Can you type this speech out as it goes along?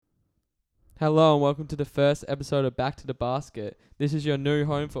Hello and welcome to the first episode of Back to the Basket. This is your new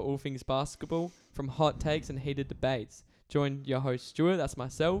home for all things basketball, from hot takes and heated debates. Join your host Stuart, that's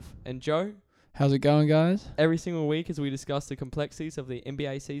myself, and Joe. How's it going, guys? Every single week as we discuss the complexities of the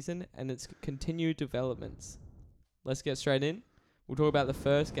NBA season and its continued developments. Let's get straight in. We'll talk about the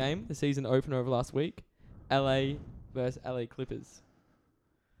first game, the season opener of last week, LA versus LA Clippers.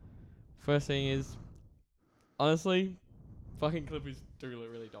 First thing is, honestly, fucking Clippers do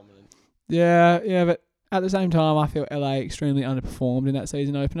look really dominant. Yeah, but at the same time, I feel LA extremely underperformed in that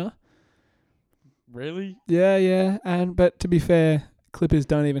season opener. Really? Yeah, but to be fair, Clippers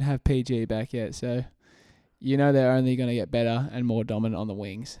don't even have PG back yet, so you know they're only going to get better and more dominant on the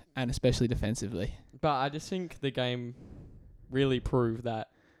wings, and especially defensively. But I just think the game really proved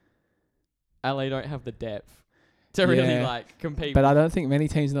that LA don't have the depth to really compete. But I don't think many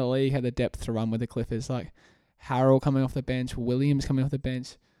teams in the league had the depth to run with the Clippers. Like Harrell coming off the bench, Williams coming off the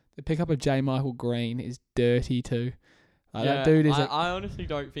bench. The pickup of J. Michael Green is dirty too. That dude is. I honestly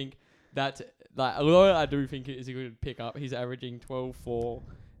don't think that's although I do think it is a good pickup. He's averaging 12, 4,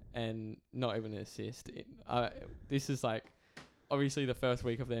 and not even an assist. This is obviously the first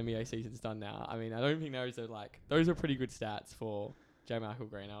week of the NBA season's done now. I mean, I don't think those are pretty good stats for J. Michael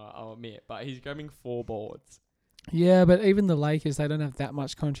Green. I'll admit, but he's grabbing 4 boards. Yeah, but even the Lakers, they don't have that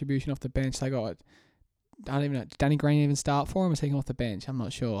much contribution off the bench. They got. I don't even know. Did Danny Green even start for him or is he taking off the bench? I'm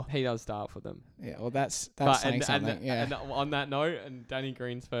not sure. He does start for them. Yeah, well, that's saying something. And on that note, and Danny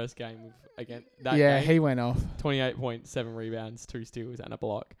Green's first game again. He went off. 28.7 rebounds, 2 steals, and a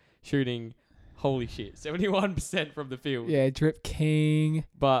block. Shooting, holy shit, 71% from the field. Yeah, drip king.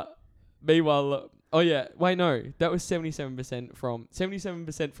 But meanwhile, that was 77% from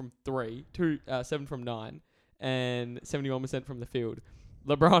 3, 7 from 9, and 71% from the field.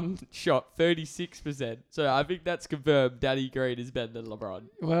 LeBron shot 36%. So I think that's confirmed Danny Green is better than LeBron.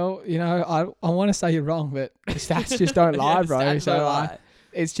 Well, I want to say you're wrong, but the stats just don't lie, bro. Stats don't lie.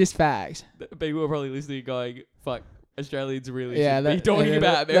 It's just facts. People are probably listening going, fuck, Australians really should be talking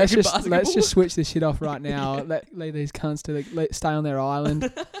about American basketball. Let's just switch this shit off right now. Leave these cunts to stay on their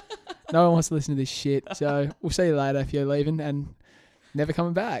island. No one wants to listen to this shit. So we'll see you later if you're leaving and never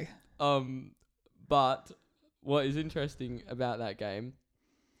coming back. But what is interesting about that game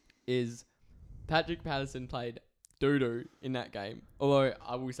is Patrick Patterson played doo-doo in that game. Although,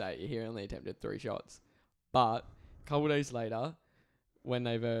 I will say, he only attempted 3 shots. But, a couple of days later, when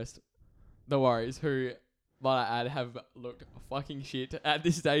they versed the Warriors, who, might I add, have looked fucking shit at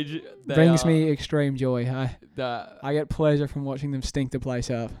this stage. Brings me extreme joy, I get pleasure from watching them stink the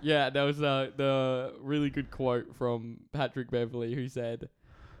place up. Yeah, there was the really good quote from Patrick Beverley, who said,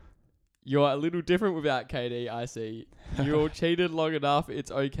 "You're a little different without KD, I see. You all cheated long enough.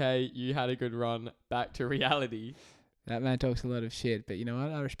 It's okay. You had a good run. Back to reality." That man talks a lot of shit, but you know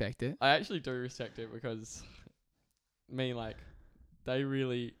what? I respect it. I actually do respect it because, they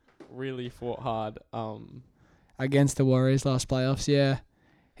really, really fought hard. Against the Warriors last playoffs, yeah.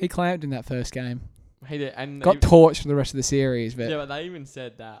 He clamped in that first game. He did, and got torched for the rest of the series. But yeah, but they even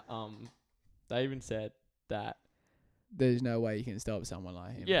said that. There's no way you can stop someone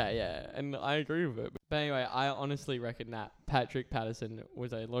like him. Yeah, and I agree with it. But anyway, I honestly reckon that Patrick Patterson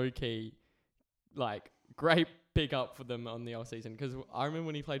was a low-key, great pickup for them on the off-season. Because I remember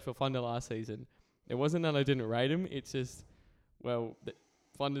when he played for Thunder last season, it wasn't that I didn't rate him. It's just,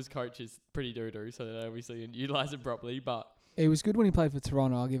 Thunder's coach is pretty doo-doo, so they obviously didn't utilise him properly. But it was good when he played for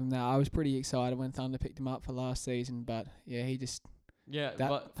Toronto, I'll give him that. I was pretty excited when Thunder picked him up for last season. But, yeah, he just... Yeah,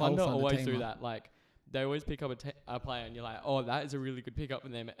 but Thunder always do that. They always pick up a player and you're like, oh, that is a really good pickup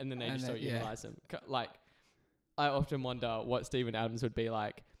in them, and then they just don't utilise them. I often wonder what Steven Adams would be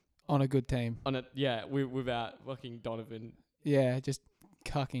like on a good team. Without fucking Donovan. Yeah, just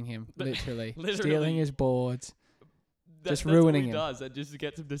cucking him, literally. Stealing his boards. Just ruining him. That's him. All he does, and just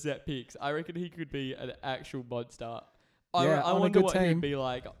gets him to set picks. I reckon he could be an actual monster. Yeah, I wonder what he'd be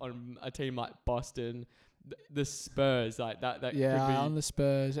like on a team like Boston, the Spurs, that. Yeah, could be on the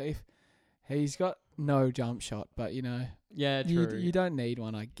Spurs. If he's got no jump shot, but yeah, true. You don't need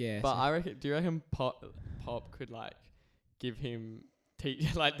one, I guess. But do you reckon Pop could give him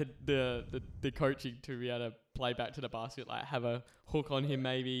the coaching to be able to play back to the basket, have a hook on him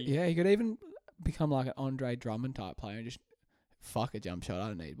maybe? Yeah, he could even become like an Andre Drummond type player and just fuck a jump shot. I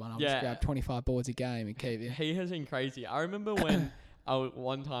don't need one. I'll just grab 25 boards a game and keep it. He has been crazy. I remember when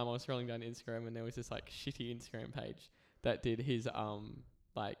one time I was scrolling down Instagram and there was this shitty Instagram page that did his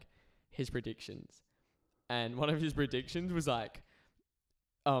his predictions. And one of his predictions was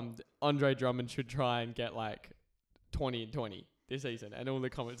Andre Drummond should try and get 20 and 20 this season. And all the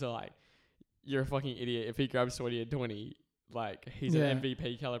comments are you're a fucking idiot. If he grabs 20 and 20, he's an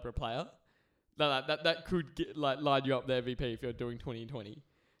MVP caliber player. That could get, line you up the MVP if you're doing 20-20.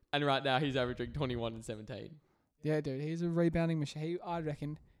 And right now he's averaging 21 and 17. Yeah, dude, he's a rebounding machine. I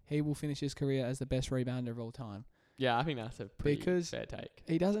reckon he will finish his career as the best rebounder of all time. Yeah, I think that's a pretty fair take.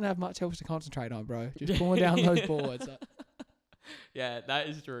 He doesn't have much else to concentrate on, bro. Just pulling down those boards. Yeah, that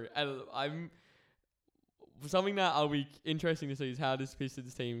is true. And something that I'll be interesting to see is how this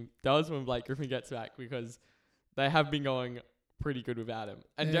Pistons team does when Blake Griffin gets back, because they have been going pretty good without him.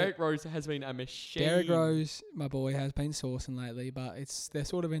 And Derrick Rose has been a machine. Derrick Rose, my boy, has been sourcing lately, but they're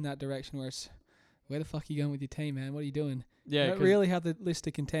sort of in that direction where it's, where the fuck are you going with your team, man? What are you doing? Yeah, you don't really have the list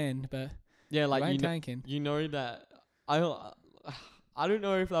to contend, but yeah, like you ain't tanking. You know that I don't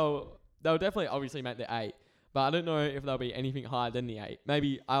know if they'll definitely obviously make the 8, but I don't know if they'll be anything higher than the 8.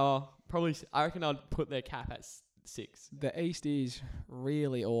 Maybe I reckon I'd put their cap at 6. The East is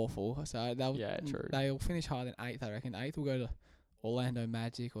really awful, so true. They'll finish higher than 8th. I reckon 8th will go to Orlando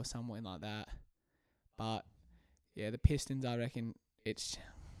Magic or somewhere like that. But yeah, the Pistons, I reckon it's.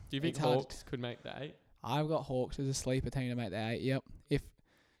 Do you think Hawks could make the 8? I've got Hawks as a sleeper team to make the 8. Yep. If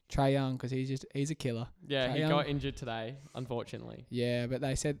Trae Young, because he's a killer. Yeah, Trae he Young got injured today, unfortunately. Yeah, but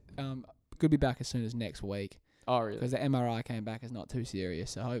they said could be back as soon as next week. Oh, really? Because the MRI came back as not too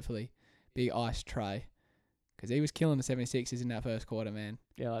serious, so hopefully big ice Trae. Because he was killing the 76ers in that first quarter, man.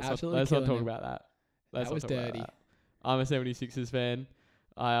 Yeah, let's not talk about that. That was dirty. I'm a 76ers fan.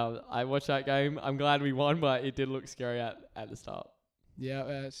 I watched that game. I'm glad we won, but it did look scary at the start.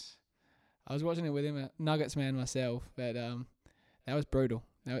 Yeah, I was watching it with him, a Nuggets man myself, but that was brutal.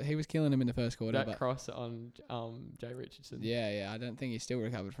 He was killing him in the first quarter. That cross on Jay Richardson. Yeah, I don't think he's still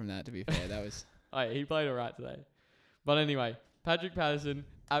recovered from that, to be fair. That was... Oh, yeah, he played all right today. But anyway, Patrick Patterson,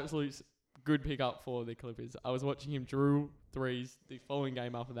 absolute good pickup for the Clippers. I was watching him drill threes the following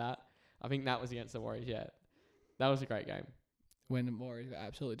game after that. I think that was against the Warriors, yeah. That was a great game. When the Warriors got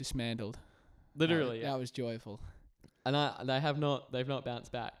absolutely dismantled. Literally, That was joyful. And they've not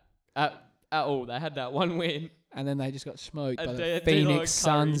bounced back at all. They had that one win. And then they just got smoked by the Phoenix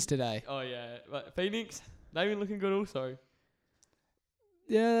Suns today. Oh, yeah. But Phoenix, they've been looking good also.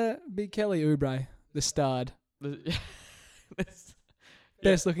 Yeah, Big Kelly Oubre, the stud.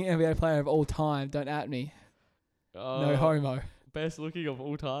 Best looking NBA player of all time. Don't at me. No homo. Best looking of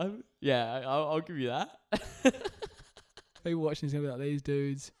all time? Yeah, I'll give you that. People watching this going to be like, these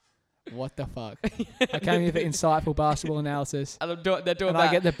dudes, what the fuck? I came here for insightful basketball analysis. And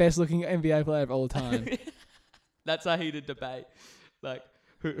I get the best looking NBA player of all time. That's a heated debate. Like,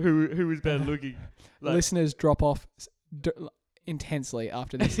 who was better looking? Like, listeners drop off intensely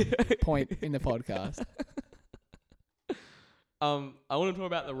after this point in the podcast. I want to talk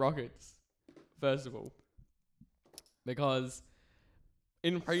about the Rockets, first of all. Because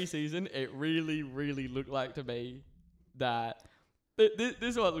in preseason, it really, really looked like to me that... This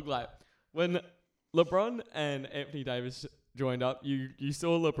is what it looked like. When LeBron and Anthony Davis joined up, you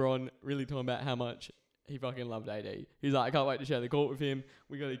saw LeBron really talking about how much he fucking loved AD. He's like, I can't wait to share the court with him.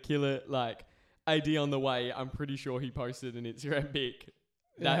 We got to kill it. Like, AD on the way, I'm pretty sure he posted an Instagram pic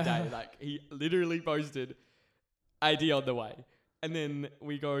that day. Like, he literally posted AD on the way. And then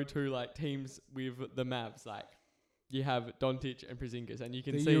we go to, like, teams with the Mavs. Like, you have Doncic and Porzingis, and you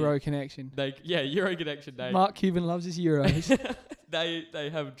can see... The Euro connection. Euro connection. Mark Cuban loves his Euros. They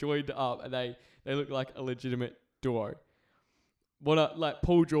have joined up, and they look like a legitimate duo. Like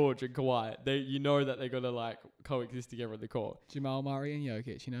Paul George and Kawhi, you know that they're going to, like, coexist together in the court. Jamal Murray and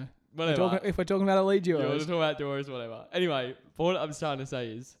Jokic, you know. Whatever. If we're talking about elite duos. Yeah, we're talking about duos, whatever. Anyway, what I'm trying to say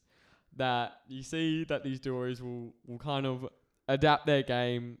is that you see that these duos will kind of adapt their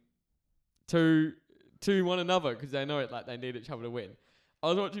game to one another because they know it, like, they need each other to win. I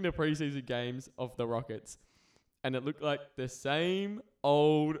was watching the preseason games of the Rockets, and it looked like the same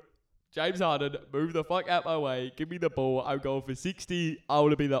old James Harden, move the fuck out my way, give me the ball, I'm going for 60, I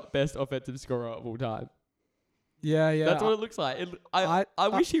want to be the best offensive scorer of all time. Yeah. That's what it looks like. I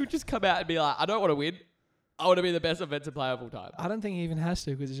wish he would just come out and be like, I don't want to win, I want to be the best offensive player of all time. I don't think he even has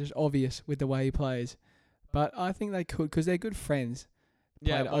to because it's just obvious with the way he plays. But I think they could because they're good friends.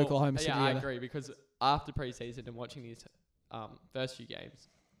 Yeah, Oklahoma City. Yeah, I agree because after preseason and watching these first few games,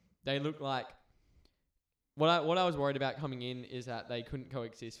 they look like... What I was worried about coming in is that they couldn't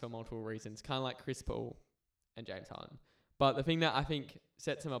coexist for multiple reasons, kind of like Chris Paul and James Harden. But the thing that I think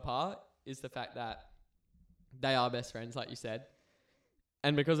sets them apart is the fact that they are best friends, like you said.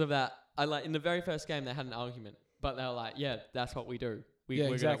 And because of that, in the very first game, they had an argument. But they were like, yeah, that's what we do. We're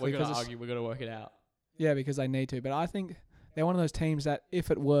going to argue, we're going to work it out. Yeah, because they need to. But I think they're one of those teams that if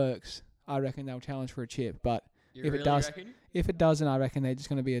it works, I reckon they'll challenge for a chip. But if it doesn't, I reckon they're just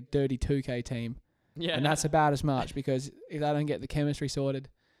going to be a dirty 2K team. Yeah, and that's about as much because if they don't get the chemistry sorted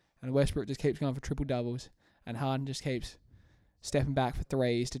and Westbrook just keeps going for triple doubles, and Harden just keeps stepping back for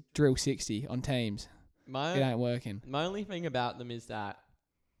threes to drill 60 on teams. It ain't working. My only thing about them is that,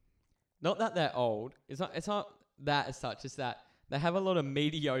 not that they're old. It's not that as such. It's that they have a lot of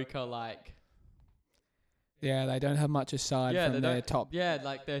mediocre Yeah, they don't have much aside from their top. Yeah,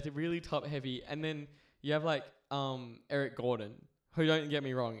 like they're really top heavy, and then you have Eric Gordon, who, don't get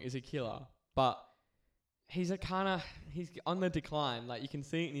me wrong, is a killer, but he's on the decline. Like, you can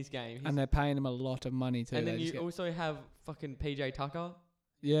see it in his game. And they're paying him a lot of money too. And then you also have fucking PJ Tucker.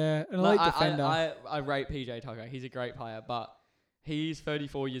 Yeah, an elite defender. I rate PJ Tucker. He's a great player, but he's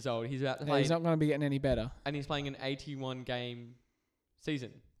 34 years old. He's about to play. He's not going to be getting any better. And he's playing an 81 game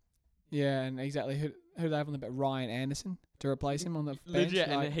season. Yeah, and exactly. Who do they have on the bench? Ryan Anderson to replace him on the bench? Legit,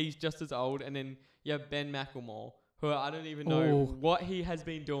 and he's just as old. And then you have Ben McLemore, who I don't even know what he has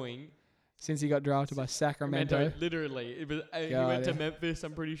been doing since he got drafted by Sacramento. Literally, he went to Memphis,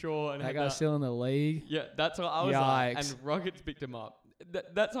 I'm pretty sure. And that guy's still in the league. Yeah, that's what I was like. And Rockets picked him up.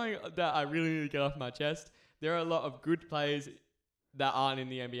 That's something that I really need to get off my chest. There are a lot of good players that aren't in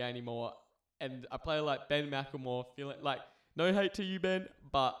the NBA anymore, and a player like Ben McLemore, feeling like, no hate to you, Ben,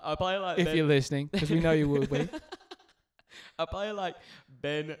 but a player like if you're listening, because we know you will be. A player like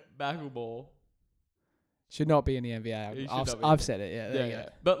Ben McLemore should not be in the NBA. I've said it. Yeah, there you go.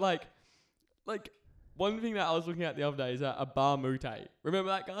 But like one thing that I was looking at the other day is that Abar Mute. Remember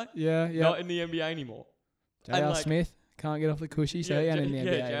that guy? Yeah. Not in the NBA anymore. J.R. Smith can't get off the cushy, so he ain't in the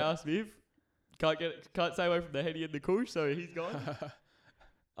NBA. Yeah, J.R. Smith can't stay away from the heady and the kush, so he's gone.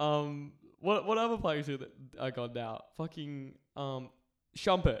 What other players are gone now? Fucking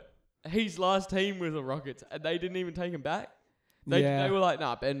Shumpert. His last team was the Rockets, and they didn't even take him back. They were like,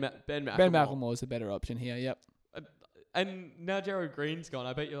 nah, Ben McLemore. Ben McLemore's the better option here. Yep. And now Gerald Green's gone.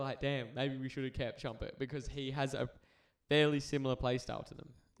 I bet you're like, damn, maybe we should have kept Shumpert because he has a fairly similar play style to them.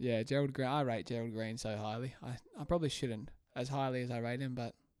 Yeah, Gerald Green. I rate Gerald Green so highly. I probably shouldn't as highly as I rate him,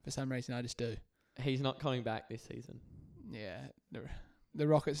 but for some reason I just do. He's not coming back this season. Yeah, the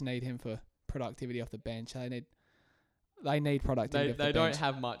Rockets need him for productivity off the bench. They need productivity off the bench. They don't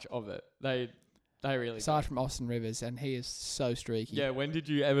have much of it. They really aside from Austin Rivers, and he is so streaky. Yeah, when did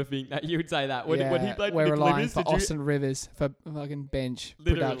you ever think that you would say that? When he played we're with the relying Clippers, for Austin Rivers for fucking bench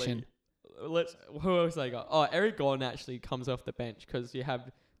production. Who else they got? Oh, Eric Gordon actually comes off the bench because you have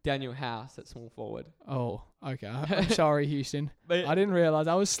Daniel House at small forward. Oh, okay. I'm sorry, Houston. But I didn't realize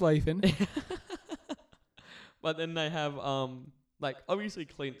I was sleeping. But then they have obviously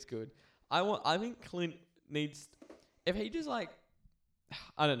Clint's good. I think Clint needs, if he just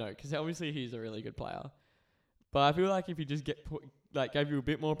I don't know, because obviously he's a really good player. But I feel like if you just gave you a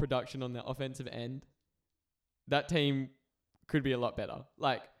bit more production on the offensive end, that team could be a lot better.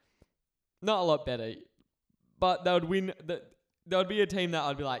 Like, not a lot better, but they would win. There would be a team that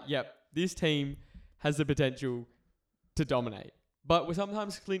I'd be like, yep, this team has the potential to dominate. But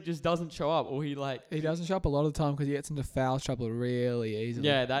sometimes Clint just doesn't show up, or he doesn't show up a lot of the time because he gets into foul trouble really easily.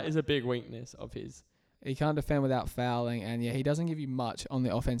 Yeah, that is a big weakness of his. He can't defend without fouling, and he doesn't give you much on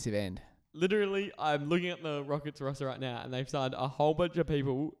the offensive end. Literally, I'm looking at the Rockets roster right now, and they've signed a whole bunch of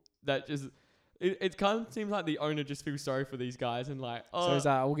people that just... It kind of seems like the owner just feels sorry for these guys and so he's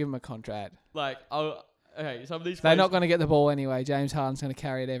like, we'll give him a contract. Okay, some of these... They're not going to get the ball anyway. James Harden's going to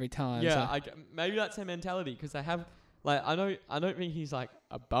carry it every time. Yeah, maybe that's their mentality, because they have... I don't think he's a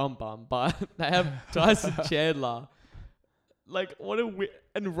bum, but they have Tyson Chandler.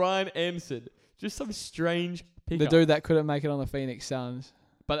 And Ryan Anderson. Just some strange pickup. The dude that couldn't make it on the Phoenix Suns.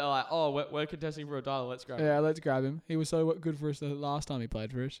 But they're like, we're contesting for a title. Let's grab him. Yeah, let's grab him. He was so good for us the last time he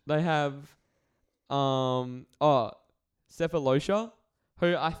played for us. They have, Cephalosha,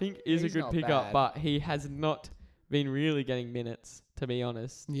 who I think is a good pickup, but he has not been really getting minutes, to be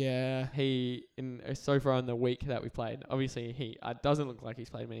honest. Yeah. So far in the week that we played, obviously he doesn't look like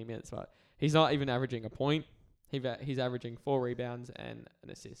he's played many minutes, but he's not even averaging a point. He's averaging 4 rebounds and an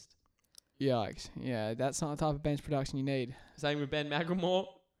assist. Yikes. Yeah, that's not the type of bench production you need. Same with Ben McLemore.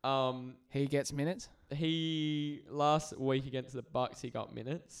 He gets minutes? Last week against the Bucks, he got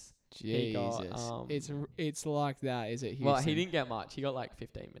minutes. Jesus. It's like that, is it, Houston? Well, he didn't get much. He got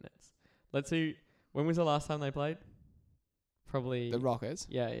 15 minutes. Let's see. When was the last time they played? Probably... The Rockets?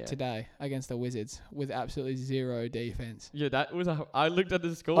 Yeah. Today, against the Wizards, with absolutely zero defense. Yeah, that was I looked at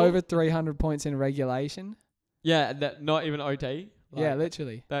the score. Over 300 points in regulation. Yeah, not even OT. Yeah,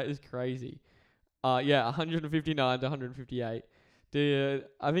 literally. That is crazy. 159 to 158.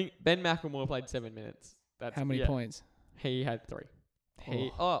 I think Ben McLemore played 7 minutes. How many points? He had 3.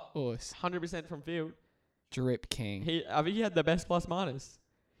 100% from field. Drip king. I think he had the best plus minus.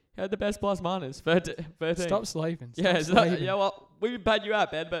 13. Stop sleeping. Yeah, well, we paid you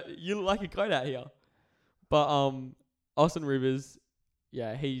out, man, but you look like a goat out here. But Austin Rivers,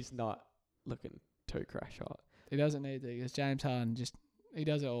 yeah, he's not looking too crash hot. He doesn't need to because James Harden he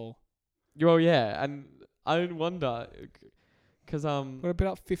does it all. Well, yeah, and I wonder because Would have put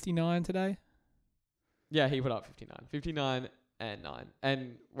up 59 today? yeah, he put up 59 and 9,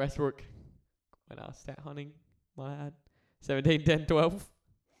 and Westbrook went stat hunting. My ad 17, 10, 12.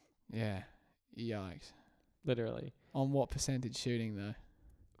 Yeah. Yikes. Literally. On what percentage shooting though?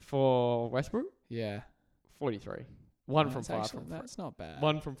 For Westbrook, Yeah. 43. One from That's 5 actually- from 3. That's not bad.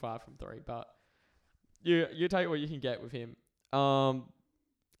 1 from 5 from 3, but you take what you can get with him.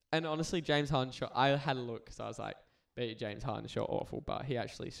 And honestly, James Harden shot. I had a look because I was like, James Harden shot awful, but he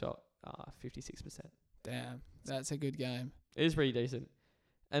actually shot 56%. Damn. That's a good game. It is pretty decent.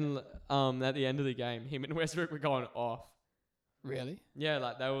 And at the end of the game, him and Westbrook were going off. Really? Yeah,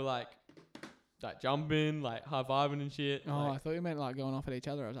 like they were like jumping, like high fiving and shit. Oh, like, I thought you meant like going off at each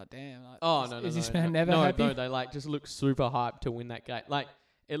other. I was like, damn. Like, oh no, is no, this no, man no, never no, happy? No, they like just looked super hyped to win that game. Like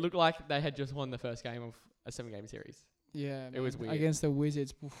it looked like they had just won the first game of a 7-game series. Yeah, It was weird. Against the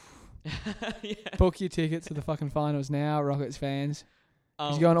Wizards. Yeah. Book your tickets to the fucking finals now, Rockets fans.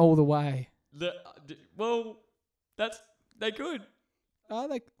 He's Um, going all the way. well, they could.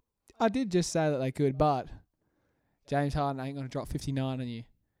 Oh, I did just say that they could, but James Harden ain't going to drop 59 on you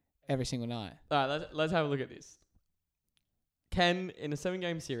every single night. All right, let's have a look at this. In a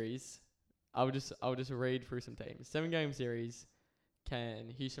 7-game series, I'll just read through some teams. 7-game series, can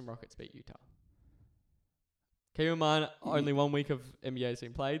Houston Rockets beat Utah? Keep in mind, only 1 week of NBA has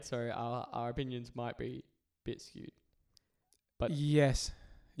been played, so our opinions might be a bit skewed. But yes.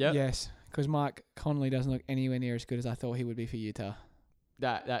 Yep. Yes, because Mike Conley doesn't look anywhere near as good as I thought he would be for Utah.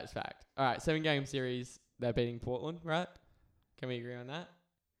 That's fact. All right, 7-game series, they're beating Portland, right? Can we agree on that?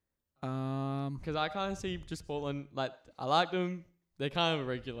 Because I kind of see just Portland, like, I like them. They're kind of a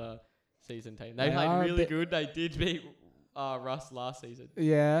regular season team. They They played are a really bit- good. They did beat Russ last season.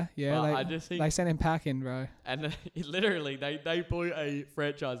 Yeah. But I just think, They sent him packing, bro. and literally, they blew a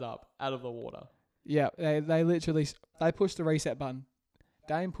franchise up out of the water. Yeah, they literally they pushed the reset button.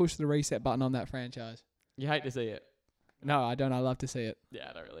 Dame pushed the reset button on that franchise. You hate to see it. No, I don't. I love to see it. Yeah,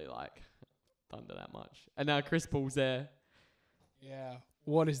 I don't really like Thunder that much. And now Chris Paul's there. Yeah.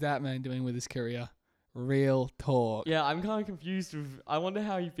 What is that man doing with his career? Real talk. Yeah, I'm kind of confused. I wonder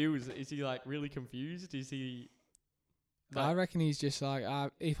how he feels. Is he like really confused? Is he? I reckon he's just like,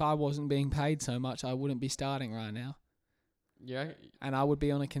 if I wasn't being paid so much, I wouldn't be starting right now. Yeah. And I would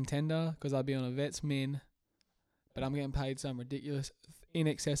be on a contender because I'd be on a vets min. But I'm getting paid some ridiculous, in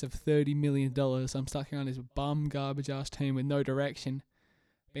excess of $30 million. I'm stuck here on this bum garbage ass team with no direction.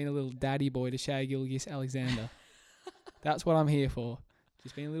 Being a little daddy boy to Shai Gilgeous-Alexander. That's what I'm here for.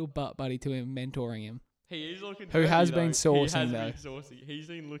 Just being a little butt buddy to him, mentoring him. He is looking. Who has been sourcing, He though. has been saucy. He's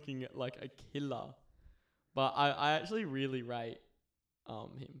been looking like a killer. But I actually really rate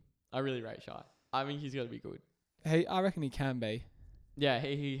him. I really rate Shai. I mean, he's got to be good. I reckon he can be. Yeah,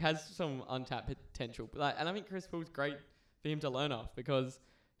 he has some untapped potential. Like, and I think Chris Paul's great for him to learn off because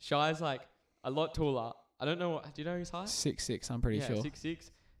Shai's like a lot taller. I don't know. Do you know his height? 6'6", I'm pretty sure.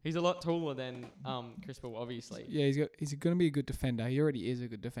 6'6". He's a lot taller than Chris Paul, obviously. Yeah, he's going to be a good defender. He already is a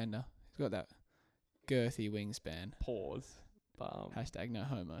good defender. He's got that girthy wingspan. Pause. But, Hashtag no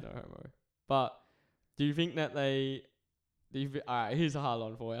homo. no homo. But do you think that they... Alright, here's a hard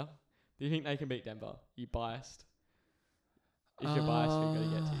one for you. Do you think they can beat Denver? You biased? Is your bias thing going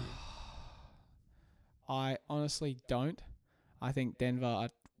to get to you? I honestly don't. I think Denver are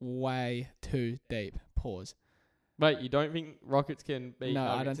way too deep. Pause. Wait, you don't think Rockets can beat No,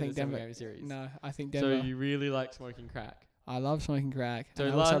 I Nuggets don't think in a Denver. seven-game series? No, I think Denver. So you really like smoking crack? I love smoking crack. So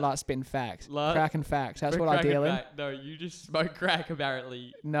And I also like- like spitting facts. like- Crack and facts. That's For what I crack and deal in. crack- No, you just smoke crack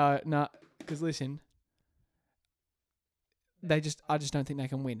apparently. No. Because listen, I just don't think they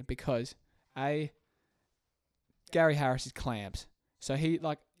can win because Gary Harris is clamps. So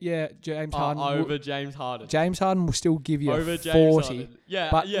James Harden. Over James Harden. James Harden will still give you Over a James 40. Harden. Yeah,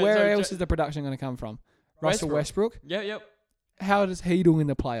 But yeah. where so else is the production going to come from? Russell Westbrook? Yep. How does he do in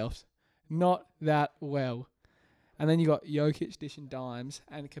the playoffs? Not that well. And then you got Jokic dishing dimes,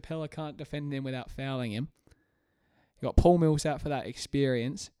 and Capella can't defend him without fouling him. You got Paul Millsap for that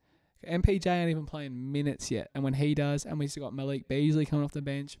experience. MPJ ain't even playing minutes yet, and when he does, and we've still got Malik Beasley coming off the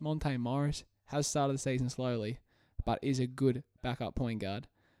bench. Monte Morris has started the season slowly, but is a good backup point guard.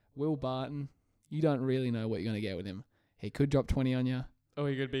 Will Barton, you don't really know what you're going to get with him. He could drop 20 on you. Or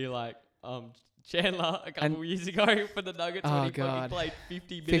he could be like Chandler a couple years ago for the Nuggets when he fucking played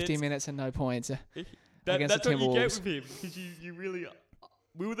 50 minutes. 50 minutes and no points. Against against that's the what you get Timberwolves. with him because you really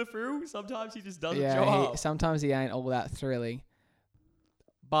will the thrill. Sometimes he just doesn't show Yeah, up. sometimes he ain't all that thrilling.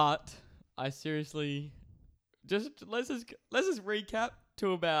 But I seriously let's just recap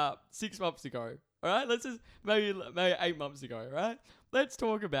to about 6 months ago. All right, let's just maybe 8 months ago. All right, let's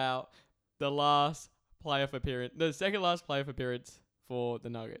talk about the second last playoff appearance for the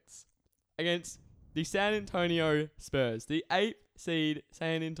Nuggets against the San Antonio Spurs, the 8th seed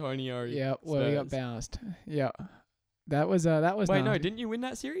San Antonio. Yeah, well, Spurs. we got bounced. Yeah, that was Wait, nasty. no, didn't you win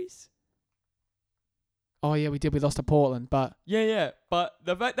that series? Oh yeah, we did. We lost to Portland, but Yeah. But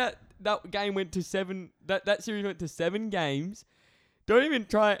the fact that game went to 7, that series went to 7 games. Don't even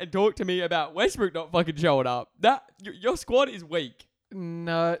try and talk to me about Westbrook not fucking showing up. Your squad is weak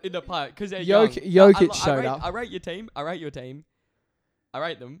no, in the play because they're young. Jokic showed up. I rate your team. I rate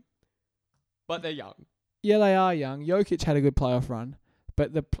them, but they're young. Yeah, they are young. Jokic had a good playoff run,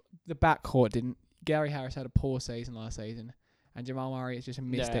 but the backcourt didn't. Gary Harris had a poor season last season, and Jamal Murray is just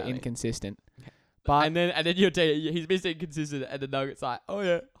Mr. Inconsistent. But and then your team, he's Mr. Inconsistent, and the Nuggets like, oh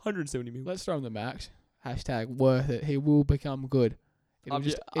yeah, 170 mil. let's throw him the max. Hashtag worth it. He will become good. It'll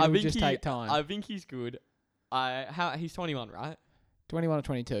just take time. I think he's good. He's 21, right? 21 or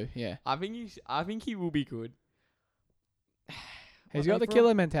 22, yeah. I think he will be good. He's got the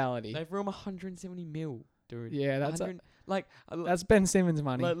killer mentality. They've room 170 mil, dude. Yeah, that's Ben Simmons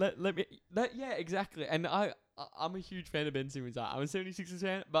money. Yeah, exactly. And I'm a huge fan of Ben Simmons. I'm a 76ers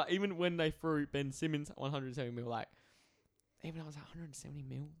fan, but even when they threw Ben Simmons 170 mil, even I was like 170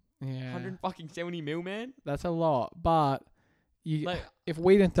 mil, Yeah, 170 mil, man. that's a lot. But if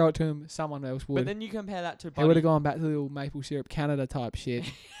we didn't throw it to him, someone else would. But then you compare that to he would have gone back to the little maple syrup Canada type shit.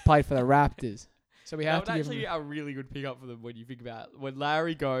 Played for the Raptors, so we have that to would give actually him. a really good pickup for them when you think about it. When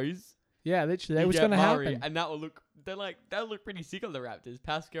Larry goes. Yeah, literally, that You was get going to Murray, happen. and that will look. They'll look pretty sick on the Raptors.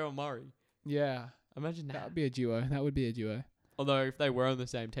 Pascal and Murray. Yeah, Imagine that that. would be a duo. That would be a duo. Although if they were on the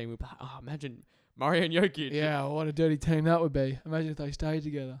same team, we'd be like, oh, imagine Murray and Jokic. Yeah, what a dirty team that would be. Imagine if they stayed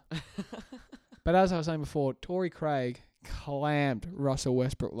together. But as I was saying before, Torrey Craig clammed Russell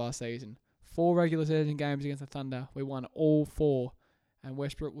Westbrook last season. 4 regular season games against the Thunder. We won all 4. And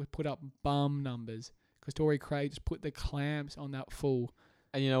Westbrook would put up bum numbers because Torrey Craig just put the clamps on that fool.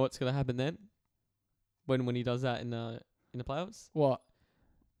 And you know what's gonna happen then? When he does that in the playoffs, What?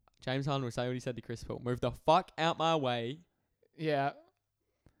 James Harden will say what he said to Chris Paul: "Move the fuck out my way Yeah.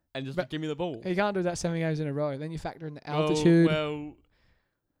 and just But give me the ball." He can't do that 7 games in a row. Then you factor in the altitude.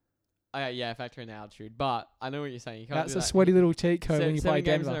 Yeah, factor in the altitude. But I know what you're saying. You can't That's do a that. sweaty little cheat code when you play 7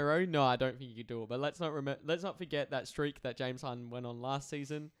 games in a Denver. row. No, I don't think you could do it. But let's not forget that streak that James Harden went on last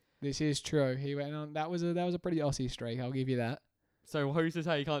season. This is true. He went on. That was a pretty Aussie streak. I'll give you that. So who's to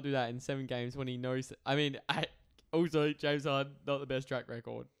say you can't do that in 7 games when he knows? I mean, also James Harden not the best track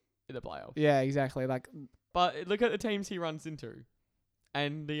record in the playoffs. Yeah, exactly. But look at the teams he runs into,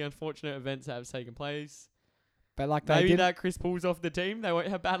 and the unfortunate events that have taken place. But Maybe that Chris Paul's off the team, they won't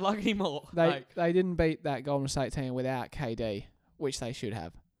have bad luck anymore. They didn't beat that Golden State team without KD, which they should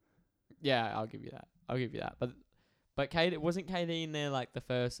have. Yeah, I'll give you that. But KD wasn't KD in there the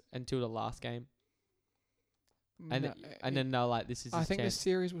first until the last game, and then they're like, this is. I his think chance. the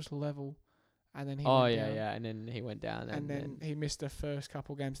series was level, and then he. Oh went yeah, down, yeah, and then he went down, and then he missed the first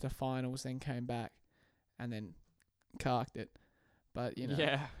couple games to the finals, then came back, and then carked it. But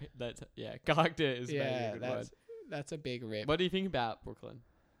character is maybe a good word. That's a big rip. What do you think about Brooklyn?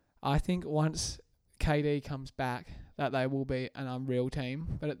 I think once KD comes back, that they will be an unreal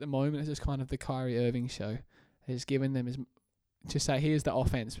team. But at the moment, it's just kind of the Kyrie Irving show. He's given them just say, here's the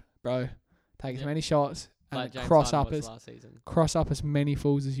offense, bro. Take as many shots and cross up as many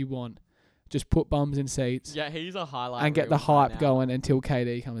fools as you want. Just put bums in seats. Yeah, he's a highlight and get the hype going until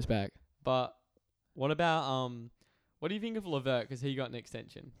KD comes back. But what about what do you think of LeVert? Because he got an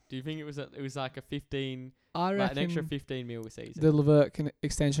extension. Do you think it was like a 15? I reckon an extra 15 mil a season. The LeVert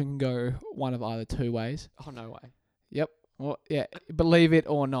extension can go one of either 2 ways. Oh no way. Yep. Well, yeah. Believe it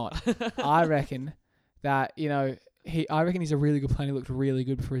or not, I reckon that I reckon he's a really good player. He looked really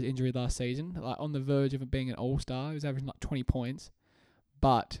good before his injury last season, on the verge of being an all-star. He was averaging 20 points,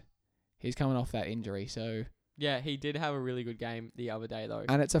 but he's coming off that injury. So yeah, he did have a really good game the other day though,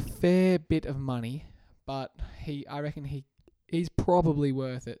 and it's a fair bit of money, but I reckon he's probably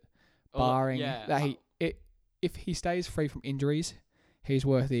worth it, barring that if he stays free from injuries, he's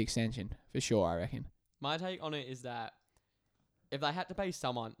worth the extension for sure. I reckon. My take on it is that if they had to pay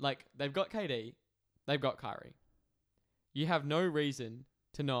someone, they've got KD, they've got Kyrie. You have no reason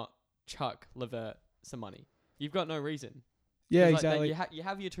to not chuck LeVert some money. You've got no reason. Yeah, exactly. You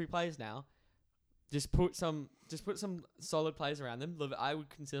have your 2 players now. Just put some solid players around them. I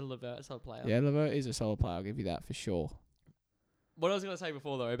would consider LeVert a solid player. Yeah, LeVert is a solid player. I'll give you that for sure. What I was going to say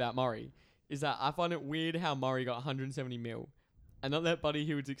before though about Murray is that I find it weird how Murray got 170 mil, and not that Buddy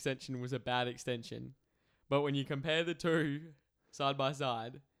Hield's extension was a bad extension, but when you compare the two side by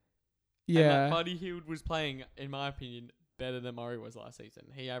side, and Yeah. like Buddy Hield was playing, in my opinion, better than Murray was last season.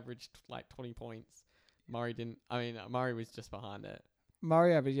 He averaged like 20 points. Murray didn't. I mean, Murray was just behind it.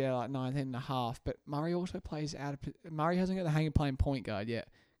 Murray averaged, like 19.5, but Murray also plays Murray hasn't got the hang of playing point guard yet.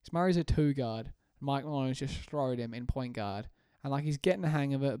 Because Murray's a 2 guard. Mike Malone's just throwed him in point guard. And like he's getting the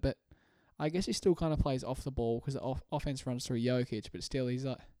hang of it, but I guess he still kind of plays off the ball because the offense runs through Jokic, but still he's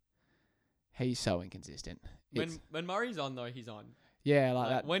so inconsistent. When Murray's on, though, he's on. Yeah, like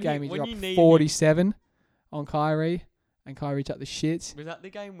that when game you- he when you dropped need 47 on Kyrie, and Kyrie took the shits. Was that the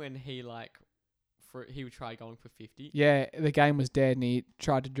game when he he would try going for 50? Yeah, the game was dead, and he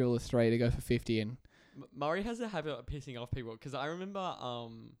tried to drill a 3 to go for 50, and Murray has a habit of pissing off people because I remember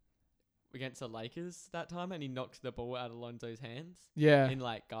against the Lakers that time, and he knocked the ball out of Lonzo's hands yeah, in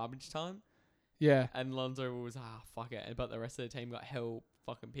like garbage time, yeah, and Lonzo was fuck it, but the rest of the team got hell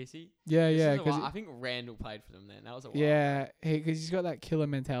fucking pissy. yeah, This yeah, is a while- because I think Randall played for them then. That was a while. yeah, because he's got that killer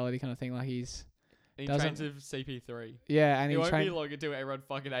mentality kind of thing. Like he's and he doesn't- trains with CP3. yeah, and It he won't be trained. long until everyone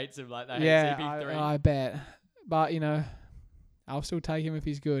fucking hates him like that. Yeah, CP3. I bet, but I'll still take him if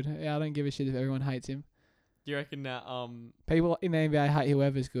he's good. Yeah, I don't give a shit if everyone hates him. Do you reckon that People in the NBA hate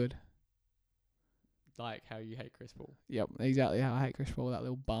whoever's good. like how you hate Chris Paul? Yep, exactly how I hate Chris Paul, that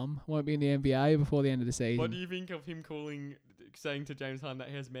little bum. Won't be in the NBA before the end of the season. What do you think of him saying to James Harden that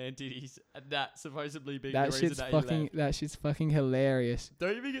he has man titties, and that supposedly being that the reason shit's that fucking he left? that shit's fucking hilarious.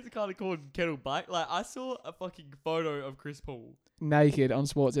 Don't you think it's kind of called kettle black? Like, I saw a fucking photo of Chris Paul. Naked on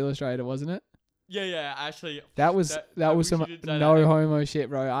Sports Illustrated, wasn't it? Yeah, actually. That was I was wish some you didn't say no that. homo shit,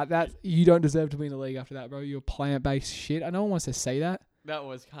 bro. That you don't deserve to be in the league after that, bro. You're plant based shit. No one wants to say that. That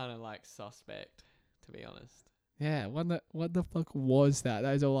was kind of like suspect, to be honest. Yeah, what the fuck was that?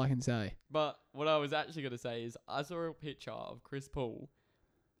 That is all I can say. But what I was actually going to say is I saw a picture of Chris Paul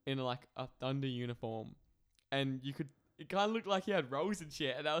in like a Thunder uniform, and it kind of looked like he had rolls and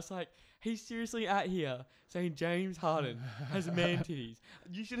shit, and I was like, he's seriously out here saying James Harden has man titties.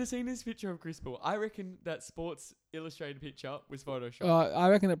 You should have seen this picture of Chris Paul. I reckon that Sports Illustrated picture was Photoshop. I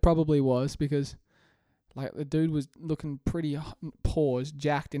reckon it probably was because, like, the dude was looking pretty paused,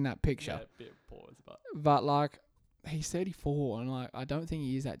 jacked in that picture. Yeah, a bit of pause, but But like, he's 34, and like, I don't think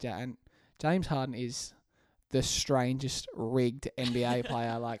he is that jacked. And James Harden is the strangest rigged NBA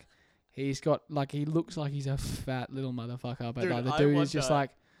player. Like, he's got he looks like he's a fat little motherfucker, but Dude, like the I dude watch is just that. like,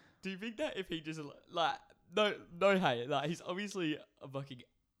 do you think that if he just like no hate, like he's obviously a fucking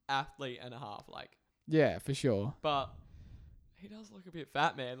athlete and a half, like, yeah, for sure. but he does look a bit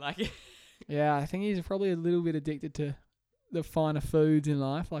fat, man. Like, Yeah, I think he's probably a little bit addicted to the finer foods in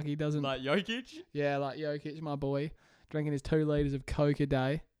life. Like he doesn't. like Jokic. Yeah, like Jokic, my boy, drinking his 2 liters of Coke a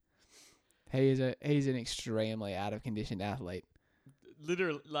day. He's an extremely out of conditioned athlete.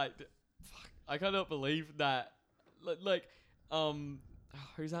 Literally, like, fuck, I cannot believe that.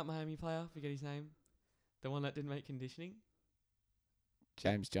 Who's that Miami player? Forget his name. The one that didn't make conditioning.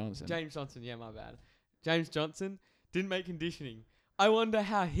 James Johnson. James Johnson. Yeah, my bad. James Johnson didn't make conditioning. I wonder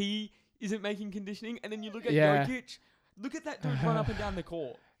how he isn't making conditioning. And then you look at Yeah. Jokic. Look at that dude run up and down the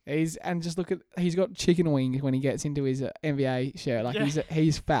court. He's got chicken wings when he gets into his NBA shirt. Like Yeah.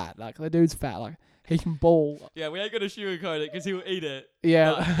 he's fat. Like the dude's fat. Like he can ball. Yeah, we ain't gonna sugarcoat it because he'll eat it.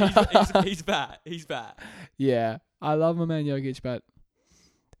 Yeah, But he's fat. He's fat. yeah. I love my man Jokic, but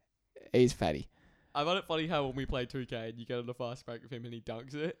he's fatty. I find it funny how when we play 2K and you get on the fast break with him and he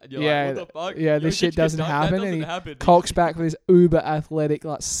dunks it, and you're Yeah, like, what the fuck? yeah, this Jokic shit can doesn't dunk? happen, That and doesn't he happen. Cocks back with his uber athletic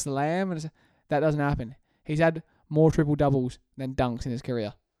like slam, and that doesn't happen. He's had more triple doubles than dunks in his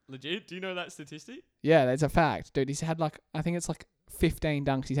career. Legit? Do you know that statistic? Yeah, that's a fact, dude. He's had I think it's 15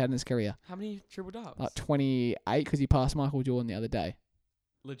 dunks he's had in his career. How many triple dubs? Like 28 because he passed Michael Jordan the other day.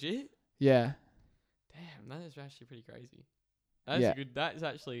 Legit? Yeah, Damn, that is actually pretty crazy. That's Yeah. good. That is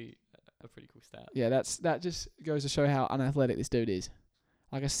actually a pretty cool stat. yeah. That just goes to show how unathletic this dude is.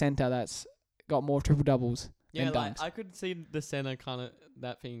 Like a center that's got more triple doubles Yeah, than like dunks. I could see the center kind of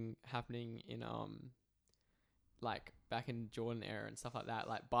that thing happening in like back in Jordan era and stuff like that.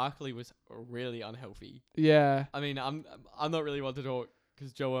 Like Barkley was really unhealthy. Yeah, I mean, I'm not really one to talk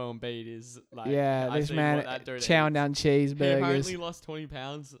because Joel Embiid is like yeah. I This see man what that dude chowing eats. down He apparently cheeseburgers lost 20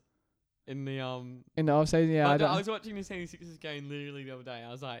 pounds in the in the offseason. Yeah, But I was watching the 76ers game literally the other day.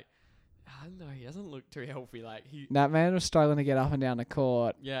 I was like, I don't know, he doesn't look too healthy. Like that man was struggling to get up and down the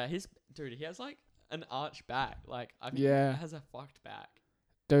court. yeah, he has like an arch back. Like I think Yeah. he has a fucked back.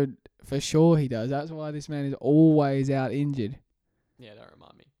 Dude, for sure he does. That's why this man is always out injured. Yeah, don't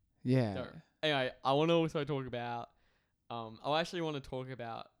remind me. Yeah. Don't. Anyway, I want to also talk about. I actually want to talk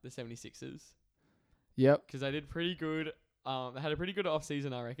about the 76ers Yep. because they did pretty good They had a pretty good off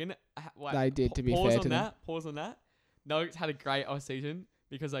season, I reckon. They did, to be pause fair on to them. that. Pause on that. Nuggets had a great off season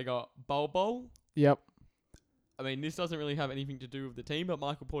because they got Bol. Yep. I mean, this doesn't really have anything to do with the team, but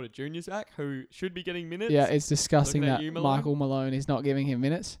Michael Porter Jr.'s back, who should be getting minutes. Yeah, it's disgusting Looking at that you, Malone. Michael Malone is not giving him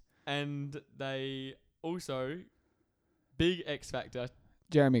minutes. And they also, big X factor,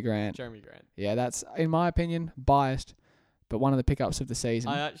 Jeremy Grant. Jeremy Grant. Yeah, that's, in my opinion, biased, but one of the pickups of the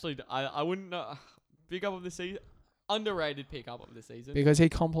season. I wouldn't know. Pickup of the season. Underrated pickup of the season. Because he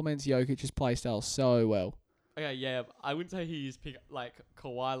complements Jokic's playstyle so well. Okay, yeah. I wouldn't say he's like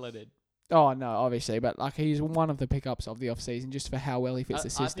Kawhi-leaded. Oh, no, obviously, but like he's one of the pickups of the off-season just for how well he fits the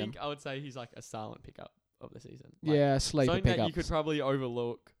system. I think I would say he's like a silent pickup of the season. Yeah, sleeper something pickups. that you could probably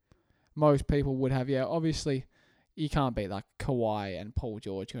overlook. Most people would have, yeah. Obviously, you can't beat like Kawhi and Paul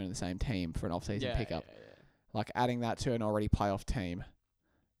George who are in the same team for an off-season pickup. Yeah. Like adding that to an already playoff team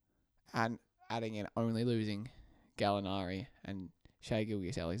and adding in only losing Gallinari and Shai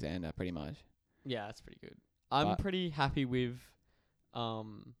Gilgeous-Alexander pretty much. Yeah, that's pretty good. I'm pretty happy with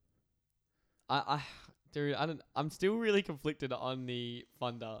I'm still really conflicted on the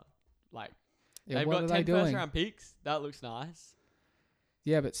Thunder. Like Yeah, they've what got are they 10 first doing? round picks. That looks nice.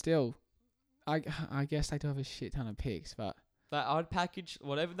 Yeah, but still, I guess they do have a shit ton of picks, but Like I'd package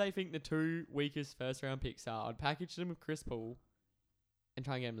whatever they think the 2 weakest first round picks are. I'd package them with Chris Paul and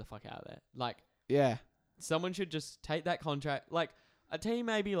try and get him the fuck out of there. Like yeah, someone should just take that contract. Like a team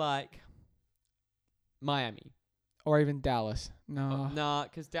maybe like Miami. or even Dallas. No, Nah,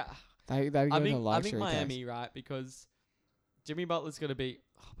 because they go the I luxury think Miami, tax. right? Because Jimmy Butler's gonna be.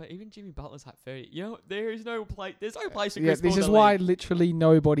 Oh, but even Jimmy Butler's like 30. You know, there's no place for Chris Paul. Yeah, this is why literally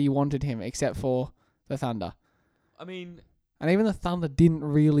nobody wanted him except for the Thunder. I mean, And even the Thunder didn't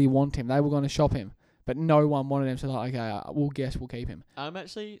really want him. They were going to shop him, but no one wanted him. So like, okay, we'll keep him. I'm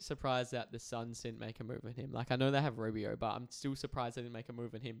actually surprised that the Suns didn't make a move on him. Like I know they have Rubio, but I'm still surprised they didn't make a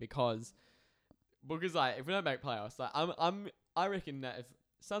move on him because like if we don't make playoffs, like I reckon that if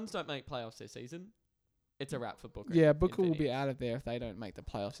Suns don't make playoffs this season, it's a wrap for Booker. Yeah, in Booker will be Phoenix. out of there if they don't make the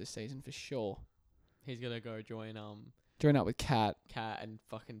playoffs this season for sure. He's gonna go join Join up with Cat. Cat and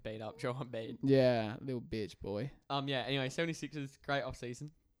fucking beat up Joel Embiid. Yeah, little bitch boy. Yeah. Anyway, 76ers great off season.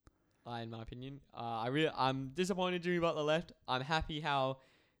 In my opinion, I'm disappointed Jimmy Butler left. I'm happy how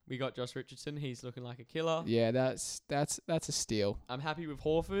we got Josh Richardson. He's looking like a killer. Yeah, that's a steal. I'm happy with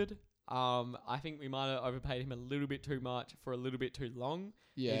Horford. I think we might have overpaid him a little bit too much for a little bit too long.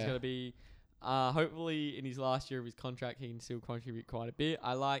 Yeah, He's gonna be, hopefully in his last year of his contract, he can still contribute quite a bit.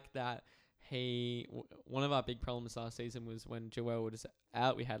 I like that. One of our big problems last season was when Joel was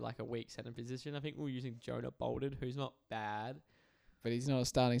out, we had like a weak center position. I think we were using Jonah Bolden, who's not bad. but he's not a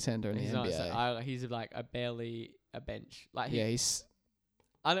starting center in He's the not. NBA. He's like barely a bench. Like He's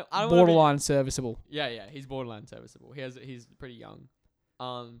I don't wanna be- borderline serviceable. Yeah, he's borderline serviceable. He's pretty young.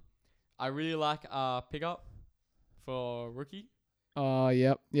 I really like our pickup for rookie. Oh,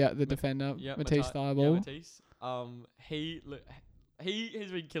 yep, the defender, Yeah, Matisse Thybulle. Matisse. He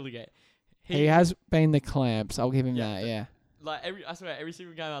has been killing it. He has been the clamps. I'll give him Yeah, that. Yeah. Like I swear, every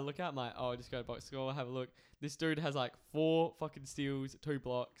single game I look at, I'm like, oh, just go to box score, have a look. This dude has like 4 fucking steals, 2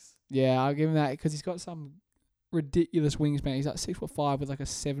 blocks. Yeah, I'll give him that because he's got some ridiculous wingspan. He's like 6'5" with like a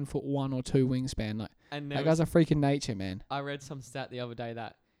 7'1" or 2 wingspan. Like And that guy's a freaking nature, man. I read some stat the other day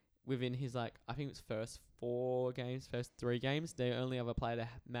that within his I think it was first 3 games, the only other player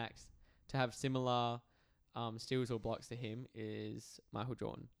to have similar steals or blocks to him is Michael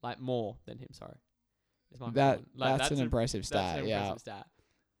Jordan. Like more than him, sorry. It's Michael Jordan. Like, That's an impressive That's stat. an Yeah. impressive stat.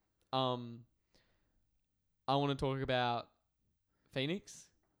 I want to talk about Phoenix.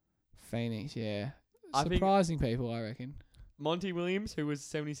 Phoenix, yeah. I think- Surprising people, I reckon. Monty Williams, who was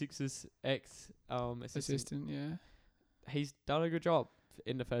 76ers ex assistant, Yeah. he's done a good job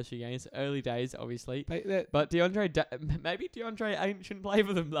in the first few games. Early days, obviously. But But maybe DeAndre Ayton shouldn't play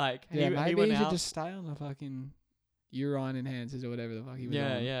for them. Like yeah, he maybe went he should out. just stay on the fucking urine enhancers or whatever the fuck he was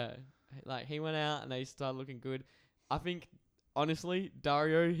on. Yeah. Like he went out and they started looking good. I think honestly,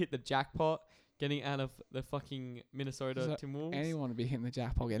 Dario hit the jackpot getting out of the fucking Minnesota So Timberwolves. Anyone would be hitting the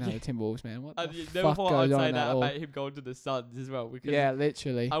jackpot getting out of the Timberwolves, man. What the You fuck never thought I'd goes on say in that that about him going to the Suns as well. Because Yeah,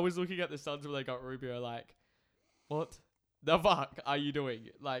 literally. I was looking at the Suns when they got Rubio, like, what the fuck are you doing?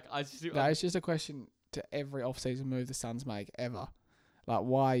 Like, No, it's just a question to every off-season move the Suns make ever. Like,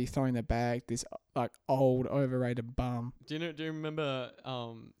 why are you throwing the bag this like old, overrated bum? Do you remember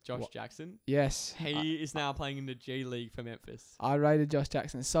Josh What? Jackson? Yes. He is now playing in the G League for Memphis. I rated Josh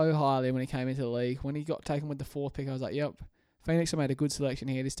Jackson so highly when he came into the league. When he got taken with the 4th pick, I was like, yep, Phoenix have made a good selection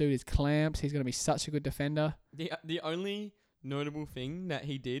here. This dude is clamps. He's going to be such a good defender. The only notable thing that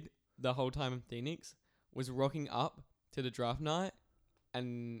he did the whole time in Phoenix was rocking up to the draft night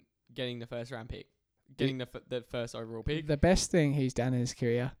and getting the first round pick, getting the first overall pick. The best thing he's done in his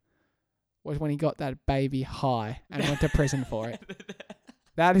career was when he got that baby high and went to prison for it.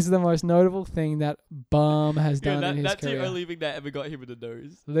 That is the most notable thing that bum has done in his that's career. the only thing that ever got him in the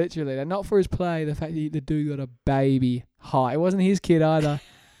nose. Literally, and not for his play. The fact that the dude got a baby high. It wasn't his kid either.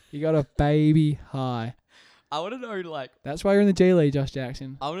 He got a baby high. I want to know, like, That's why you're in the G League, Josh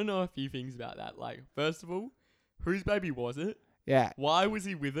Jackson. I want to know a few things about that. Like, first of all, whose baby was it? Yeah. Why was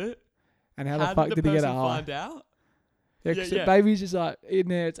he with it? And how the fuck did he get it high? Find out? Yeah, 'cause Yeah. the baby's just like in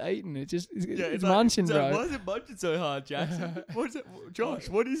there, it's eating. It's just it's munching, so bro. why is it munching so hard, Jackson? What's it, Josh?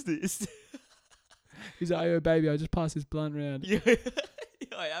 What is this? He's like, "Oh, baby, I just passed this blunt round." Yeah,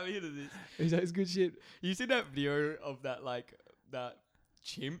 I haven't heard of this. He's like, "It's good shit." You seen that video of that that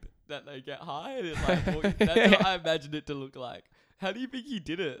chimp that they get high? And it's like, that's what I imagined it to look like. How do you think he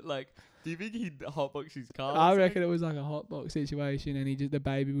did it? Like, do you think he hotboxed his car? I reckon it was like a hotbox situation, and the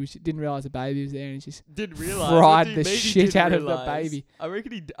baby didn't realize the baby was there, and he just didn't realize. fried the shit out of the baby. I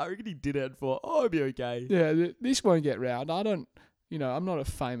reckon he did it for. Oh, I'll be okay. Yeah, this won't get round. I don't, I'm not a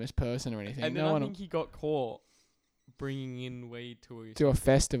famous person or anything. And then no I one think he got caught bringing in weed to a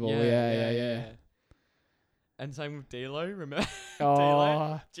festival. Yeah. And same with D'Lo. Remember?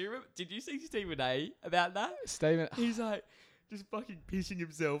 Oh, Did you see Stephen A about that? Stephen. He's like just fucking pissing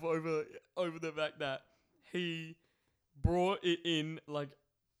himself over the fact that he brought it in like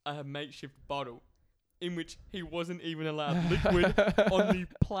a makeshift bottle in which he wasn't even allowed liquid on the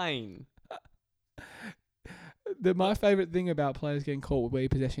plane. My favourite thing about players getting caught with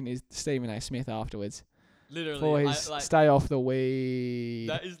weed possession is Stephen A. Smith afterwards. Literally, For his stay off the weed.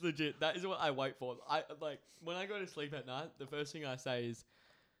 That is legit. That is what I wait for. I like when I go to sleep at night. The first thing I say is,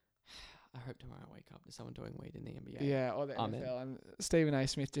 "I hope tomorrow I wake up to someone doing weed in the NBA." Yeah, or the Amen. NFL. And Stephen A.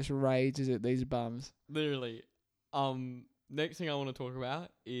 Smith just rages at these bums. Literally. Next thing I want to talk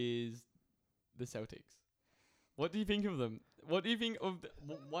about is the Celtics. What do you think of them? What do you think of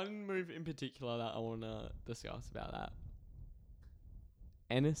one move in particular that I want to discuss about that?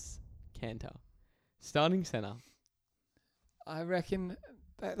 Enes Kanter, starting center. I reckon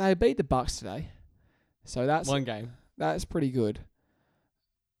they beat the Bucks today, so that's One game. That's pretty good.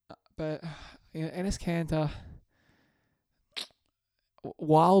 But Enes Kanter,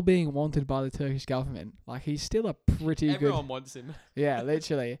 while being wanted by the Turkish government, like he's still a pretty Everyone wants him. Yeah,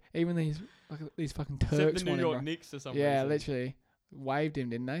 literally. Even these fucking Except Turks the New want York him. Knicks or something. Yeah, literally waved him,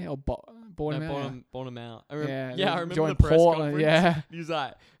 didn't they? Or bought him out. Bought him out. I Yeah, remember joined the press Portland, conference. yeah. He was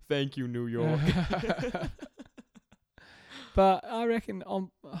like, "Thank you, New York." But I reckon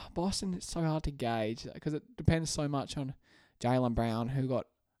on Boston, it's so hard to gauge because it depends so much on Jaylen Brown, who got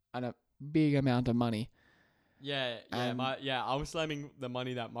a big amount of money. Yeah. I was slamming the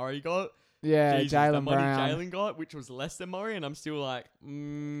money that Murray got. Yeah, Jesus, Jaylen the money Brown. Jaylen got, which was less than Murray, and I'm still like,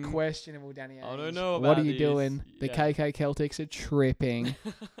 Questionable, Danny Ainge. I don't know What about are you this. doing? The Yeah. KK Celtics are tripping.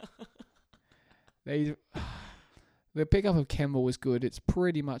 The pickup of Kemba was good. It's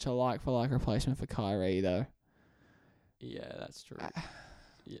pretty much a like-for-like replacement for Kyrie, though. Yeah, that's true.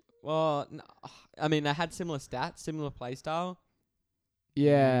 Yeah. Well, I mean, they had similar stats, similar play style.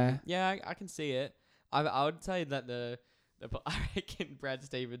 Yeah. Yeah, I can see it. I would say that I reckon Brad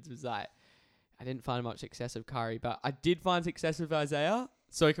Stevens was like, I didn't find much success of Curry, but I did find success with Isaiah.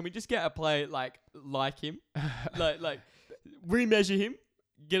 So can we just get a player like him, like remeasure him,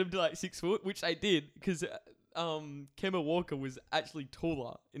 get him to like 6 foot, which they did because Kemba Walker was actually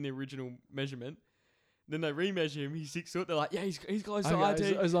taller in the original measurement. Then they remeasure him. He's 6 foot. They're like, yeah, he's close to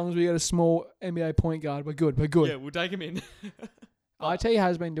IT. As long as we get a small NBA point guard, we're good. Yeah, we'll take him in. IT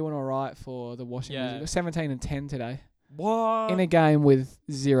has been doing all right for the Washington. Yeah. He got 17 and 10 today. What? In a game with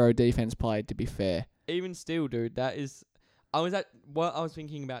 0 defense played, to be fair. Even still, dude, that is... what I was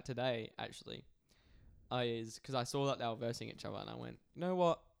thinking about today, actually, is because I saw that they were versing each other, and I went, you know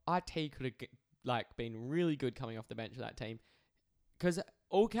what? IT could have been really good coming off the bench of that team. Because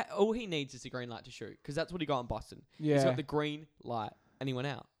all he needs is the green light to shoot, because that's what he got in Boston. Yeah. He's got the green light, and he went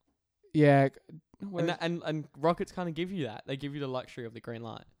out. Yeah. And Rockets kind of give you that. They give you the luxury of the green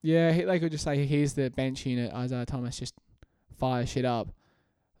light. Yeah, they could just say, here's the bench unit. Isaiah Thomas just fire shit up.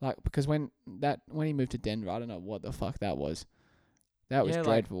 Because when he moved to Denver, I don't know what the fuck that was. That was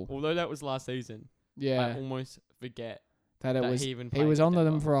dreadful. Although that was last season, yeah, I almost forget that he even he was played on for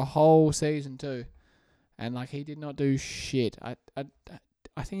them Denver. for a whole season too, and he did not do shit. I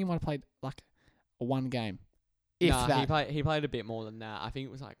think he might have played one game, if that. He played a bit more than that. I think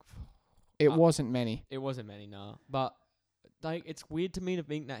it was It wasn't many. It wasn't many, no. But it's weird to me to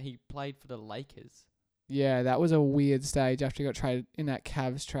think that he played for the Lakers. Yeah, that was a weird stage after he got traded in that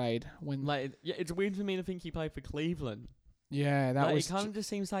Cavs trade. When Like, yeah, it's weird for me to think he played for Cleveland. yeah, that Like, was it kind of just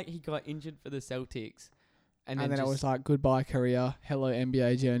seems like he got injured for the Celtics, and then then it just, was like goodbye career, hello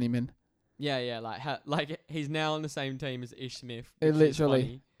NBA journeyman. yeah, like he's now on the same team as Ish Smith. It which is literally-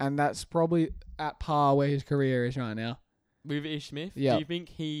 funny. And that's probably at par where his career is right now. With Ish Smith. Yep. Do you think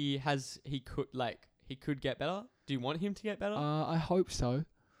he could get better? Do you want him to get better? I hope so,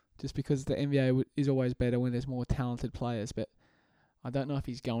 just because the NBA is always better when there's more talented players. But I don't know if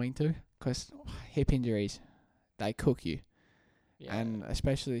he's going to, because hip injuries, they cook you, yeah. and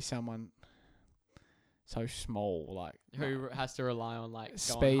especially someone so small, like Who has to rely on like going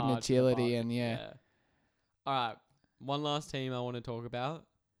speed and hard for the agility, basket. and yeah. All right, one last team I want to talk about.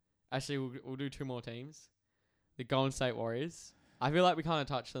 Actually, we'll do two more teams. The Golden State Warriors. I feel like we kind of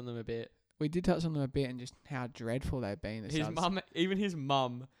touched on them a bit. We did touch on them a bit and just how dreadful they've been. Even his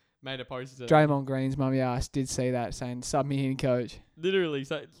mum made a post. Draymond Green's mummy ass did see that, saying, "Sub me in, coach." Literally,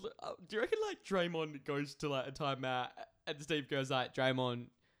 so do you reckon like Draymond goes to like a timeout and Steve goes like, "Draymond,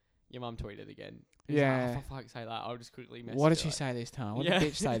 your mum tweeted again." He's Yeah. like, oh, for fuck's sake, like, I'll just quickly message What did her, she like, say this time? What Yeah.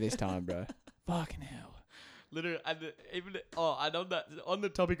 did bitch say this time, bro? Fucking hell. Literally, and on the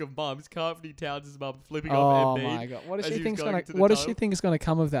topic of mums, Karl Anthony Towns' mum flipping Oh off Embiid my god. What does as she he was think's going gonna to the what does she tunnel. think is gonna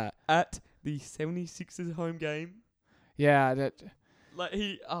come of that? at the 76ers home game. Yeah, that Like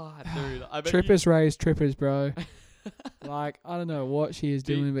dude, I bet trippers raise trippers, bro. Like, I don't know what she is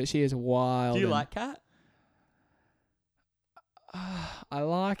Do you- doing, but she is wild. Do you and- like Cat? I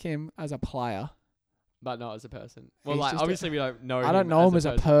like him as a player. But not as a person. Well, He's like just obviously we don't know. I don't know him as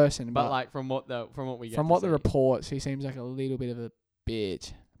a person, but but like from what we get from to what the see. reports, he seems like a little bit of a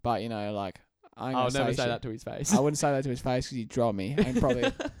bitch. But, you know, like, I ain't I'll gonna never say say shit. that to his face. I wouldn't say that to his face because he'd drop me. And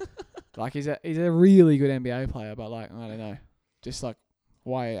probably, like, he's a really good NBA player, but, like, I don't know. Just, like,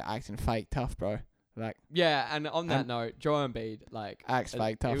 why are you acting fake tough, bro? Like, Yeah, and on that And- note, Joel Embiid, like, acts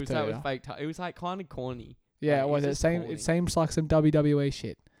fake tough, it was too. that was fake tough. It was like kind of corny. Yeah, Like, well, it's it just seemed corny. it seems like some WWE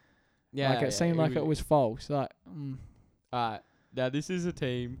shit. Yeah, Like, it seemed like it was false. Like, Alright, now this is a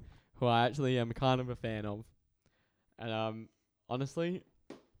team who I actually am kind of a fan of, and honestly,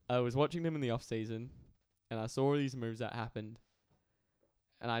 I was watching them in the off season, and I saw all these moves that happened,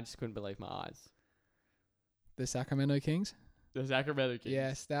 and I just couldn't believe my eyes. the Sacramento Kings. The Sacramento Kings.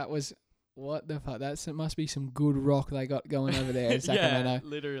 Yes, that was what the fuck. It must be some good rock they got going over there in Sacramento. Yeah,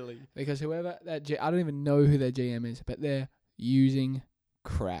 literally. Because whoever I don't even know who their GM is, but they're using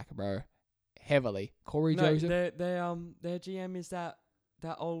crack, bro, heavily. Corey No, Joseph. their GM is that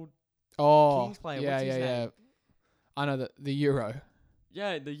old Oh, Kings player. yeah, What's his yeah, yeah. name? I know the Euro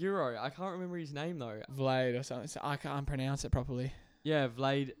The Euro. I can't remember his name though. Vlade or something. So I can't pronounce it properly. Yeah,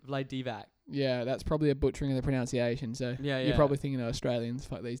 Vlade Divac. Yeah, that's probably a butchering of the pronunciation. So Yeah, you're probably thinking of Australians.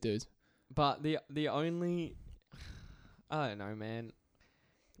 Fuck these dudes. But the only, I don't know, man.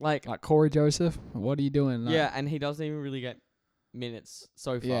 Like Corey Joseph, what are you doing? Like, yeah, and he doesn't even really get minutes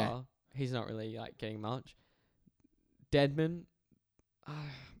so far. Yeah. He's not really like getting much. Deadman,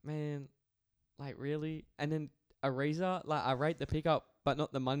 man, like really. And then Ariza, like I rate the pickup, but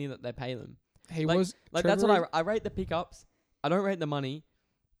not the money that they pay them. he like- was Like Trevor that's what I rate the pickups. I don't rate the money.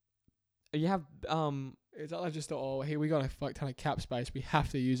 You have It's not like just thought, we got a fuck ton of cap space. We have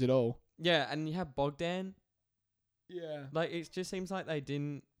to use it all. yeah, and you have Bogdan. Yeah. Like it just seems like they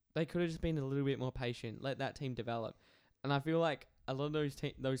could have just been a little bit more patient, let that team develop. And I feel like a lot of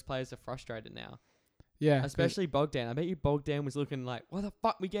those players are frustrated now. Yeah. Especially Bogdan. I bet you Bogdan was looking like, what the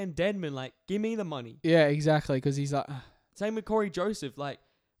fuck we getting Deadman? Like, give me the money. Yeah, exactly. Because he's like, Same with Corey Joseph. Like,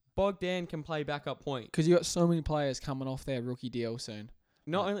 Bogdan can play backup point. because you got so many players coming off their rookie deal soon.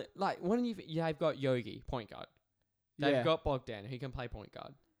 Not only like when you've got Yogi, point guard. They've Yeah. got Bogdan who can play point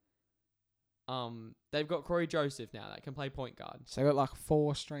guard. They've got Corey Joseph now that can play point guard. So they got like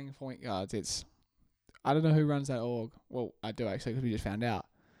 4-string point guards. I don't know who runs that org. Well, I do actually because we just found out.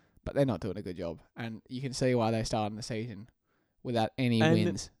 But they're not doing a good job. And you can see why they started the season without any And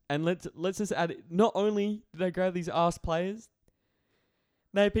wins. And let's just add it. Not only did they grab these ass players,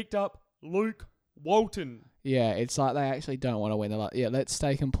 they picked up Luke Walton. Yeah, it's like they actually don't want to win. They're like, yeah, let's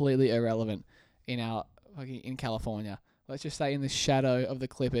stay completely irrelevant in California. Let's just stay in the shadow of the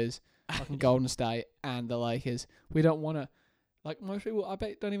Clippers, fucking Golden State, and the Lakers. We don't want to. Like, most people, I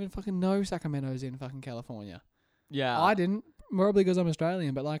bet, don't even fucking know Sacramento's in fucking California. Yeah, I didn't, probably because I'm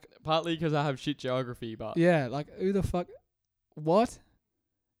Australian, but like, partly because I have shit geography, but yeah, like, who the fuck? What?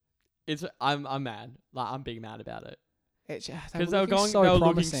 I'm mad. Like I'm big mad about it It's because they were looking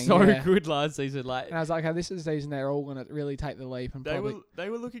promising, so yeah. good last season. Like And I was like, this is the season they're all going to really take the leap and they probably.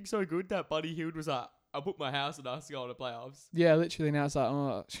 were looking so good that Buddy Hield was like, I put my house on us going to playoffs. Yeah, literally now it's like,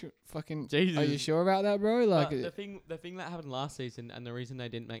 oh, fucking. Jesus. Are you sure about that, bro? Like, But the thing that happened last season and the reason they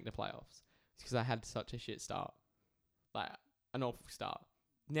didn't make the playoffs is because they had such a shit start, like an awful start.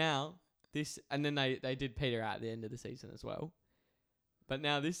 Now and then they did peter out at the end of the season as well. But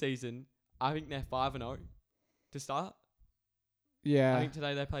now this season, I think they're 5-0 to start. yeah. I think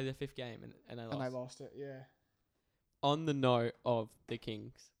today they played their 5th game and they lost. And they lost it. Yeah. On the note of the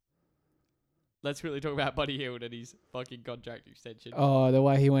Kings, let's really talk about Buddy Hield and his fucking contract extension. Oh, the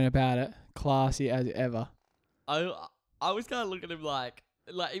way he went about it, classy as ever. I was kind of looking at him like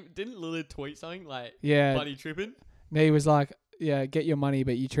didn't Lillard tweet something like Yeah. Buddy tripping? He was like, yeah, get your money,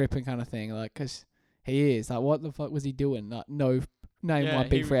 but you tripping kind of thing. Like, because he is. Like, what the fuck was he doing? Like, name Yeah, one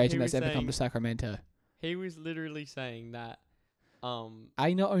big he- free he agent that's was ever come saying- to Sacramento. He was literally saying that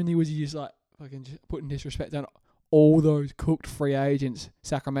Not only was he just like fucking just putting disrespect on all those cooked free agents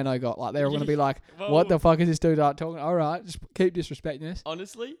Sacramento got, like they were going to be like, what the fuck is this dude like talking? All right, just keep disrespecting us.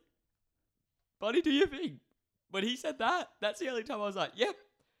 Honestly, Buddy, do your thing. When he said that, that's the only time I was like, yep,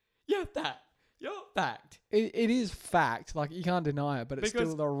 you're fact. It is fact, like you can't deny it, but it's Because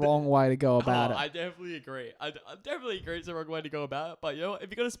still the wrong way to go about it. I definitely agree. I definitely agree it's the wrong way to go about it. But you know, if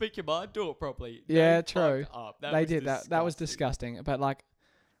you're gonna speak your mind, do it properly. Yeah, Don't true. fuck up. They did that. That was disgusting. But like,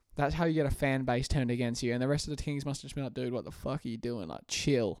 that's how you get a fan base turned against you. And the rest of the Kings must have just been like, dude, what the fuck are you doing? Like,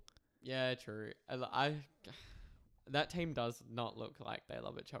 chill. Yeah, true. That team does not look like they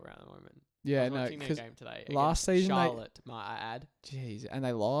love each other at the moment. I Yeah, was no, watching their because game today. last against season they- Charlotte, might I add. jeez, and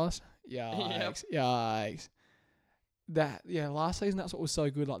they lost. Yikes, yikes. Last season that's what was so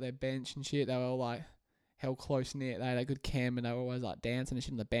good. Like their bench and shit, they were all like held close knit. They had a good cam, and they were always like dancing and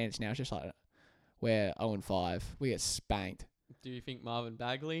shit on the bench. Now it's just like we're 0-5. We get spanked. Do you think Marvin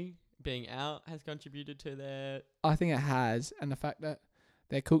Bagley being out has contributed to their? I think it has, and the fact that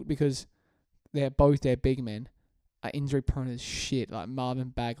they're cooked because they're both their big men are injury prone as shit. Like Marvin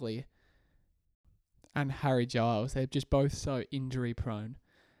Bagley and Harry Giles, they're just both so injury prone,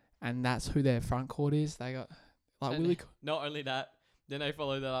 and that's who their front court is. They got like And Willie. Not only that, then they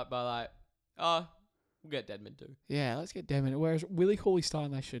follow that up by like, we'll get Deadman too. Yeah, let's get Deadman. Whereas Willie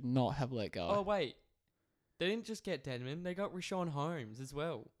Cauley-Stein, they should not have let go. Oh wait, they didn't just get Deadman; they got Rashawn Holmes as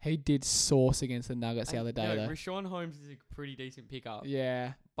well. He did sauce against the Nuggets the And, other day, no, though. Rashawn Holmes is a pretty decent pickup.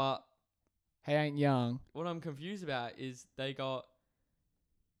 Yeah, But he ain't young. what I'm confused about is they got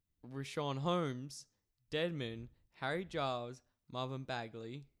Rashawn Holmes, Deadman, Harry Giles, Marvin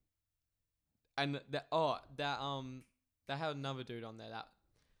Bagley, and they had another dude on there that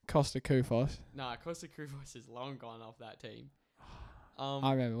Costa Koufos. Costa Kufos is long gone off that team.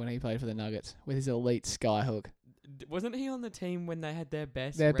 I remember when he played for the Nuggets with his elite skyhook. Wasn't he on the team when they had their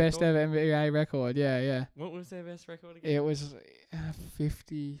best? Their best record? ever NBA record. Yeah. What was their best record again? It was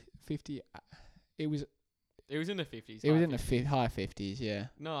 50. It was in the 50s. It was in the high 50s. Yeah.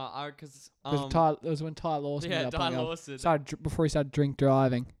 No, because It was when Ty Lawson. yeah, got Ty up on Lawson. before he started drink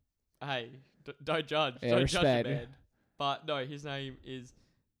driving. Hey, don't judge. Yeah, Don't judge respect. the man. But no, his name is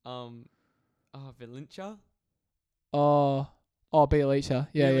Valencia. Oh, Bielitsa.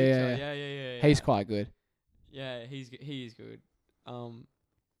 Yeah. Yeah. He's quite good. Yeah, he is good.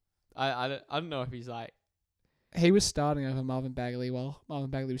 I don't know if he's like. He was starting over Marvin Bagley while Marvin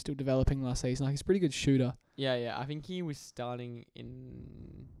Bagley was still developing last season. Like he's a pretty good shooter. Yeah. I think he was starting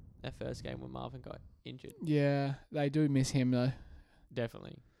in that first game when Marvin got injured. Yeah, they do miss him though.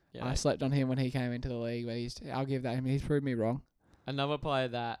 Definitely. Yeah. I slept on him when he came into the league, but I'll give that him. He's proved me wrong. Another player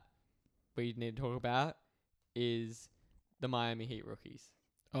that we need to talk about is the Miami Heat rookies.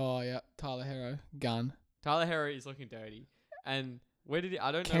 Oh yeah, Tyler Hero, gun. Tyler Hero is looking dirty, and where did he?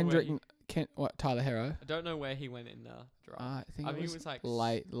 I don't Kendrick, know. Tyler Hero? I don't know where he went in the draft. I think I it think was, it was like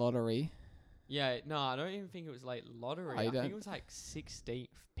late lottery. Yeah, no, I don't even think it was late lottery. Oh, you I think don't? it was like 16th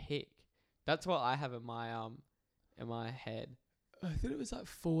pick. That's what I have in my head. I thought it was like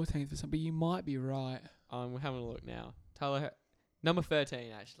 14th or something. But you might be right. We're having a look now. Number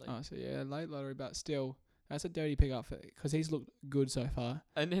 13 actually. Oh, so yeah, late lottery, but still, that's a dirty pickup because he's looked good so far.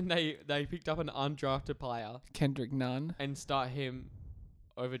 And then they picked up an undrafted player Kendrick Nunn. and start him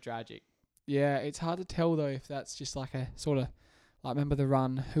over Dragic. Yeah, it's hard to tell though if that's just like a sort of like remember the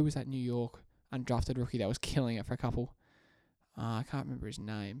run. Who was that New York undrafted rookie that was killing it for a couple? I can't remember his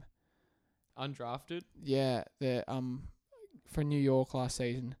name. Undrafted? Yeah, the for New York last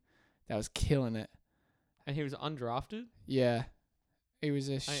season, that was killing it. And he was undrafted? Yeah, he was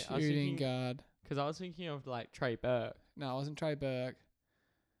a I was shooting thinking- guard. Because I was thinking of like Trey Burke. No, it wasn't Trey Burke.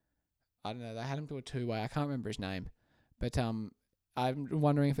 I don't know. They had him to a two-way. I can't remember his name, but I'm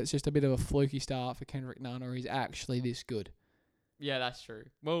wondering if it's just a bit of a fluky start for Kendrick Nunn or he's actually this good. Yeah, that's true.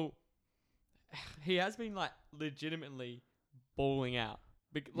 Well, he has been like legitimately balling out.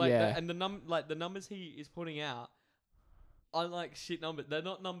 Yeah. And the numbers he is putting out are like shit numbers. They're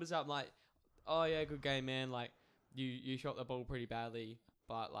not numbers out like, oh yeah, good game, man. Like you shot the ball pretty badly,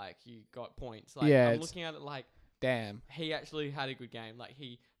 but like you got points. Like Yeah, I'm it's- looking at it like Damn. he actually had a good game. Like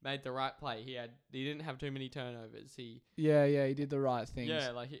he made the right play. He didn't have too many turnovers. He Yeah, he did the right things.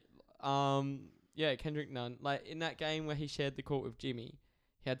 yeah, like Kendrick Nunn. Like in that game where he shared the court with Jimmy,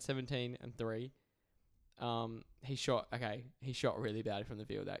 he had 17 and 3. He shot really bad from the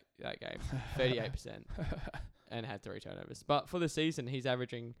field that game, 38%, and had 3 turnovers. But for the season, he's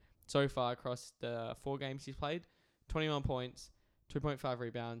averaging so far across the 4 games he's played, 21 points, 2.5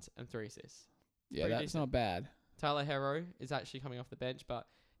 rebounds, and 3 assists. Yeah, Pretty that's decent. not bad. Tyler Hero is actually coming off the bench, but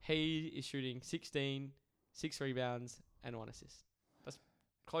he is shooting 16, 6 rebounds, and 1 assist. That's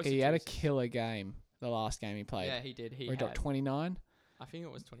close. He to had 2 a assists. killer game the last game he played. Yeah, he did. He Where he got had. 29. I think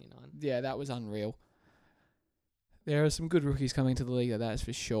it was 29. Yeah, that was unreal. There are some good rookies coming to the league, that's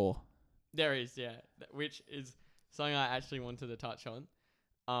for sure. There is, yeah, which is something I actually wanted to touch on.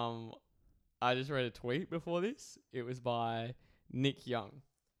 I just read a tweet before this. It was by Nick Young.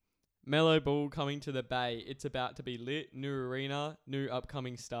 Melo Ball coming to the Bay. It's about to be lit. New arena, new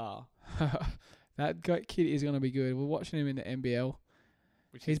upcoming star. Kid is going to be good. We're watching him in the NBL.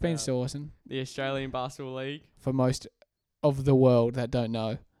 Which He's is been sourcing the Australian Basketball League. for most of the world that don't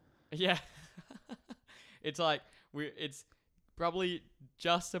know. Yeah, it's like it's probably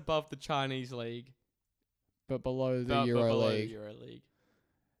just above the Chinese league, But below the but Euro below League. the Euro League.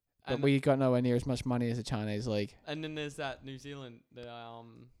 But And, we got nowhere near as much money as the Chinese League. and then there's that New Zealand, the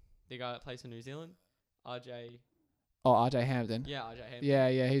guy that plays for New Zealand, RJ. Oh, RJ Hampton. Yeah, RJ Hampton.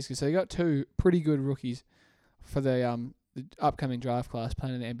 Yeah, he's good. So they got 2 pretty good rookies for the upcoming draft class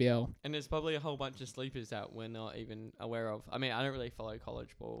playing in the NBL. And there's probably a whole bunch of sleepers that we're not even aware of. I mean, I don't really follow college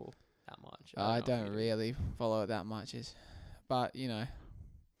ball that much. I know if don't you do. really follow it that much, but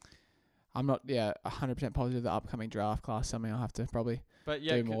I'm not 100% positive the upcoming draft class. Something I'll have to probably But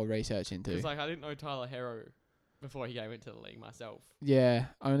yeah, do more research into. because like I didn't know Tyler Hero before he came into the league myself. Yeah,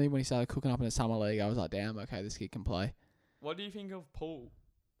 only when he started cooking up in the summer league, I was like, damn, okay, this kid can play. What do you think of Paul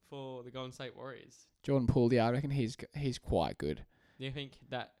for the Golden State Warriors? Jordan Poole, I reckon he's quite good. Do you think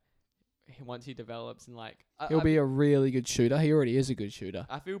that once he develops and like He'll I be a really good shooter. He already is a good shooter.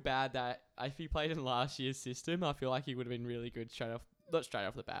 I feel bad that if he played in last year's system, I feel like he would have been really good not straight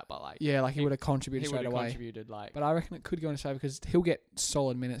off the bat, but like Yeah, like he would have he contributed would straight have away. contributed like. But I reckon it could go in his favour because he'll get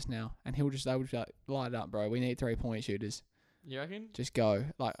solid minutes now, and they would just like, light it up, bro. We need 3-point shooters. You reckon? Just go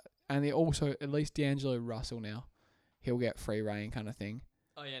and they also at least D'Angelo Russell now, he'll get free reign kind of thing.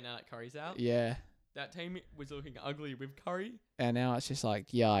 Oh yeah, now that Curry's out, Yeah, that team was looking ugly with Curry. and now it's just like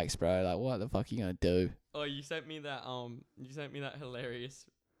yikes, bro. Like what the fuck are you gonna do? Oh, you sent me that hilarious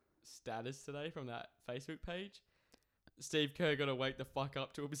status today from that Facebook page. Steve Kerr got to wake the fuck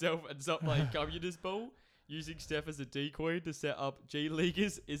up to himself and stop playing communist ball. Using Steph as a decoy to set up G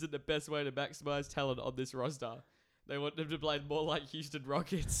Leaguers isn't the best way to maximize talent on this roster. They want them to play more like Houston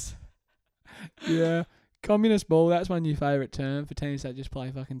Rockets. Yeah, communist ball. That's my new favorite term for teams that just play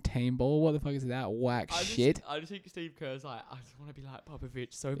fucking team ball. What the fuck is that whack shit? I just think Steve Kerr's like, I just want to be like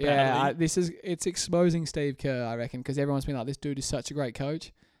Popovich so Yeah, badly. it's exposing Steve Kerr, I reckon, because everyone's been like, this dude is such a great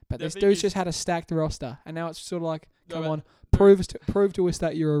coach, but The this thing dude's is- just had a stacked roster, and now it's sort of like, No, come but on, prove to us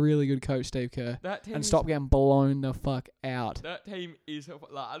that you're a really good coach, Steve Kerr, that team and is- stop getting blown the fuck out. That team is like,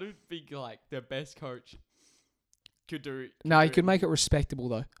 I don't think like the best coach could do. No, he do could it. make it respectable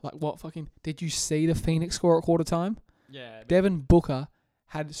though. Like what fucking? Did you see the Phoenix score at quarter time? Yeah, but- Devin Booker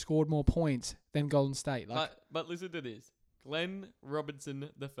had scored more points than Golden State. Like but listen to this, Glenn Robinson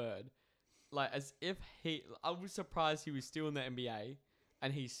III, like as if I was surprised he was still in the NBA,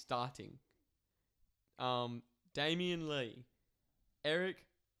 and he's starting. Damian Lee, Eric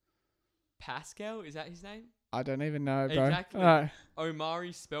Pascal, is that his name? I don't even know, bro. Exactly. No.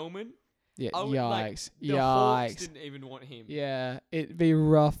 Omari Spellman. Yeah, I would, like, yikes, The Hawks yikes. didn't even want him. Yeah, it'd be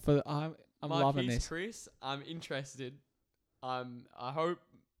rough for. I'm loving Marquise this. Chris, I'm interested. I hope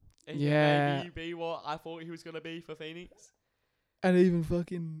he Yeah. can maybe be what I thought he was gonna be for Phoenix. And even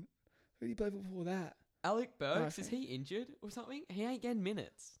fucking who did he play for before that? Alec Burks, Okay. is he injured or something? He ain't getting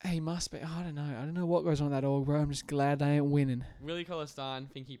minutes. He must be. I don't know. I don't know what goes on in that org, bro. I'm just glad they ain't winning. Willie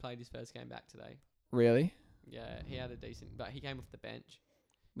Collistan, think he played his first game back today. Really? Yeah, he had a decent, but he came off the bench.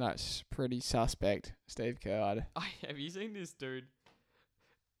 That's pretty suspect, Steve Kerr. Have you seen this dude?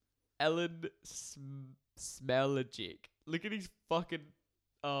 Ellen Smelagic. Look at his fucking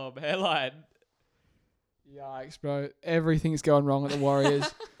hairline. Yikes, bro. Everything's going wrong at the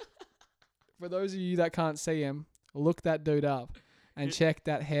Warriors. For those of you that can't see him, look that dude up. and check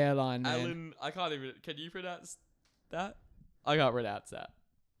that hairline, man. Alan, I can't even. Can you pronounce that? I can't pronounce that.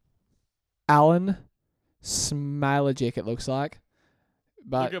 Alan Smailagic, it looks like.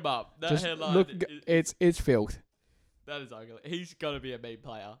 But Look him up. That just headline. look, it's filth. That is ugly. He's got to be a meme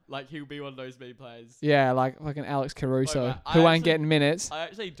player. Like, he'll be one of those meme players. Yeah, like fucking Alex Caruso, Wait, I who ain't actually- getting minutes. I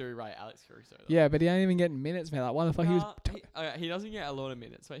actually do rate Alex Caruso, though. Yeah, but he ain't even getting minutes, man. Like, why the fuck He doesn't get a lot of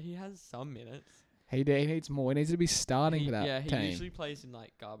minutes, but he has some minutes. he needs more. He needs to be starting for that Yeah, he team. usually plays in,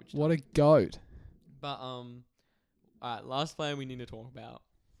 like, garbage What a time. goat. But, alright, last player we need to talk about.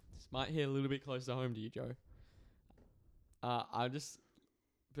 This might hit a little bit close to home to you, Joe.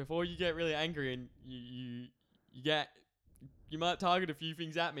 Before you get really angry and you might target a few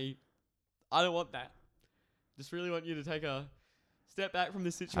things at me. I don't want that. Just really want you to take a step back from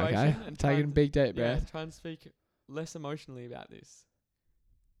this situation. Okay, and taking a big deep yeah, breath. try and speak less emotionally about this.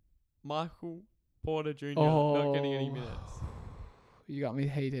 Michael Porter Jr. not getting any minutes. You got me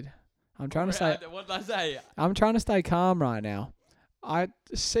heated. I'm trying to stay. What did I say? I'm trying to stay calm right now. I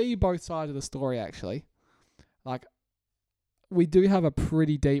see both sides of the story, actually. Like, we do have a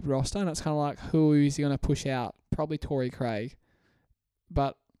pretty deep roster, and it's kind of like, who is he going to push out? Probably Torrey Craig.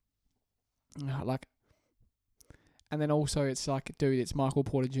 But, like, and then also it's like, dude, it's Michael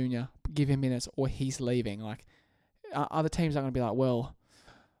Porter Jr. Give him minutes or he's leaving. Like, other teams are going to be like, well,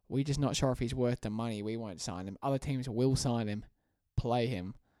 we're just not sure if he's worth the money. We won't sign him. Other teams will sign him, play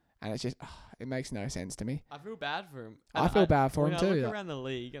him. And it's just, it makes no sense to me. I feel bad for him. I feel bad for him when too. I like- look around the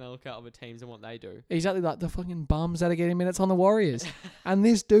league and I look at other teams and what they do. Exactly, like the fucking bums that are getting minutes on the Warriors. And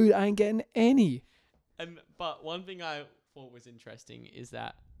this dude ain't getting any. But one thing I thought was interesting is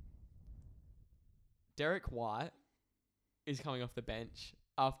that Derek White is coming off the bench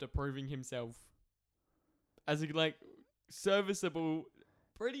after proving himself as a serviceable,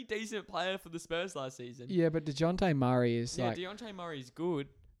 pretty decent player for the Spurs last season. Yeah, but DeJounte Murray is Yeah, like... DeJounte Murray's good,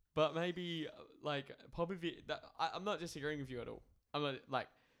 but maybe Popovich. I'm not disagreeing with you at all. I'm not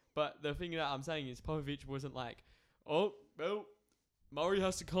but the thing that I'm saying is Popovich wasn't like, oh well, Murray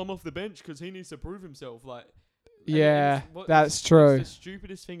has to come off the bench because he needs to prove himself. Yeah, that's true. What's the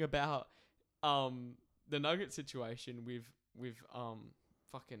stupidest thing about the Nugget situation with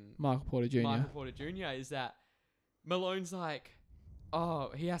fucking Michael Porter Jr. Michael Porter Jr. is that Malone's like,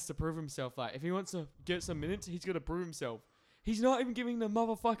 oh, he has to prove himself. Like, if he wants to get some minutes, he's got to prove himself. He's not even giving the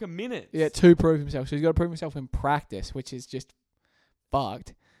motherfucker minutes. Yeah, to prove himself. So he's got to prove himself in practice, which is just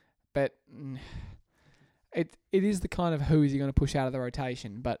fucked. But it is the kind of who is he going to push out of the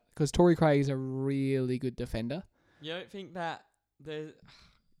rotation. But because Torrey Craig is a really good defender. You don't think that there's...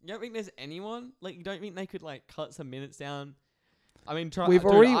 You don't think there's anyone? Like, you don't think they could, cut some minutes down? I mean, we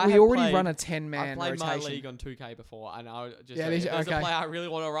already run a 10-man I've played rotation. my league on 2K before, and I just... Yeah, if there's okay. a player I really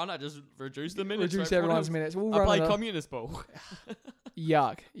want to run, I just reduce the minutes. Reduce for everyone everyone's else. minutes. We'll I run play it. communist ball.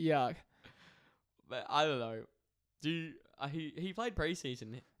 Yuck. But I don't know. He played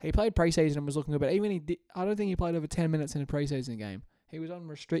preseason. He played preseason and was looking good, but even I don't think he played over 10 minutes in a preseason game. He was on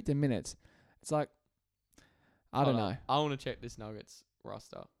restricted minutes. It's like, I don't know. I want to check this Nuggets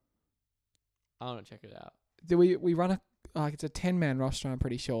roster. I want to check it out. Do we run it's a 10-man roster, I'm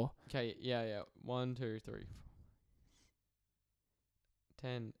pretty sure. Okay, yeah. 1, 2, 3,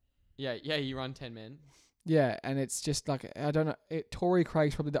 10. Yeah, you run 10 men. Yeah, and it's just like, I don't know. Torrey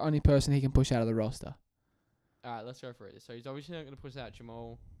Craig's probably the only person he can push out of the roster. All right, let's go for it. So he's obviously not going to push out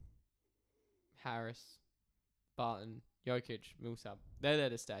Jamal, Harris, Barton, Jokic, Millsap. They're there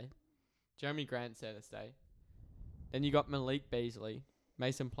to stay. Jeremy Grant's there to stay. Then you got Malik Beasley,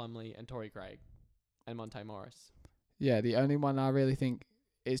 Mason Plumlee, and Torrey Craig, and Monte Morris. Yeah, the only one I really think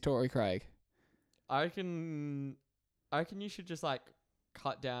is Torrey Craig. I reckon you should just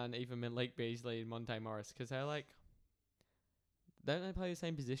cut down even Malik Beasley and Monte Morris because they're don't they play the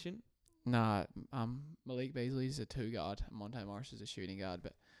same position? Nah, Malik Beasley's a 2-guard, Monte Morris is a shooting guard,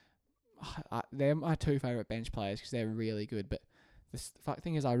 but they're my 2 favourite bench players because they're really good. But the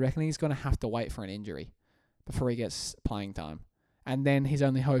thing is, I reckon he's going to have to wait for an injury before he gets playing time. And then his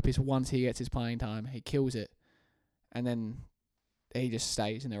only hope is once he gets his playing time, he kills it, and then he just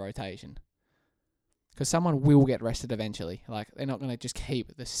stays in the rotation. Because someone will get rested eventually. They're not going to just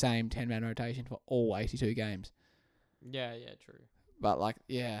keep the same 10-man rotation for all 82 games. Yeah, true. But,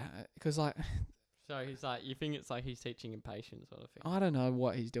 because, So he's you think it's he's teaching him patience sort of thing? I don't know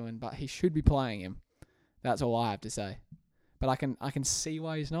what he's doing, but he should be playing him. That's all I have to say. But I can see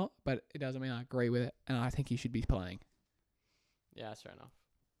why he's not, but it doesn't mean I agree with it, and I think he should be playing. Yeah, that's fair enough.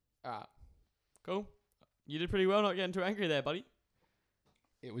 Alright. Cool. You did pretty well not getting too angry there, buddy.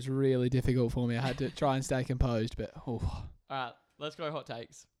 It was really difficult for me. I had to try and stay composed, but, Alright, let's go hot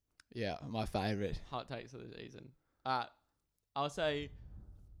takes. yeah, my favourite. Hot takes of the season. Alright. I'll say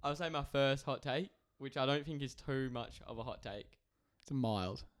my first hot take, which I don't think is too much of a hot take. It's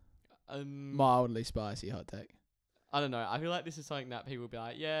a mildly spicy hot take. I don't know. I feel like this is something that people will be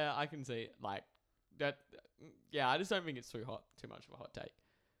like, yeah, I can see it. Like that. Yeah, I just don't think it's too much of a hot take.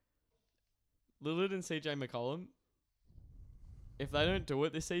 Lillard and CJ McCollum, if they don't do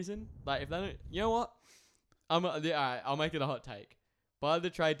it this season, like if they don't, you know what? Alright, I'll make it a hot take. By the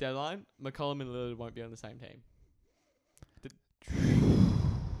trade deadline, McCollum and Lillard won't be on the same team.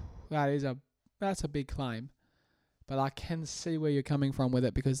 That's a big claim, but I can see where you're coming from with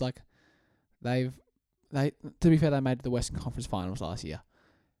it because like to be fair, they made the Western Conference Finals last year.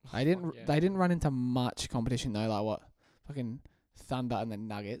 They didn't run into much competition though, like what fucking Thunder and the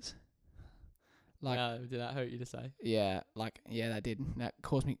Nuggets. Like, did that hurt you to say? Yeah, that did. That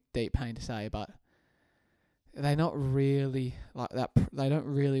caused me deep pain to say, but they're not really like that. They don't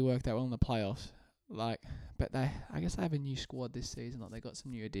really work that well in the playoffs. Like, but I guess they have a new squad this season. Like, they got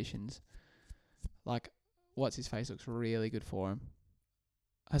some new additions. Like, what's his face looks really good for him.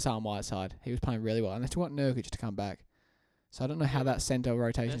 Hassan Whiteside, he was playing really well, and they still want Nurkic to come back. So I don't know how that center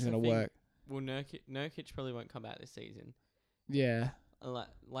rotation is going to work. Well, Nurkic probably won't come back this season. Yeah. Like,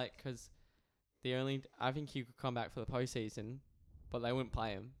 because I think he could come back for the postseason, but they wouldn't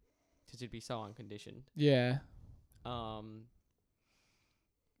play him because he'd be so unconditioned. Yeah.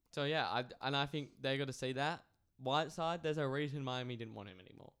 So yeah, I think they got to see that Whiteside. There's a reason Miami didn't want him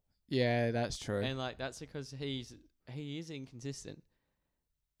anymore. Yeah, that's true. And like that's because he is inconsistent,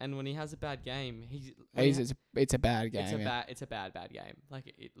 and when he has a bad game, it's a bad game. It's a bad game.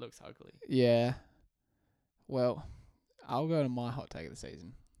 Like it looks ugly. Yeah. Well, I'll go to my hot take of the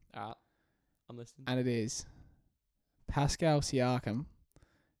season. Alright, I'm listening. And it is Pascal Siakam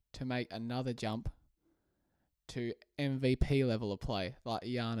to make another jump to MVP level of play, like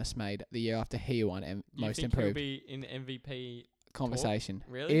Giannis made the year after he won Most Improved. He'll be in MVP conversation. Talk?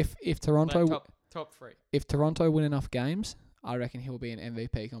 Really? If Toronto like top 3. If Toronto win enough games, I reckon he'll be in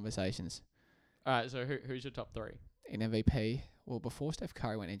MVP conversations. All right, so who's your top 3 in MVP? Well, before Steph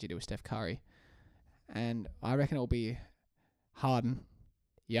Curry went injured, it was Steph Curry, and I reckon it'll be Harden,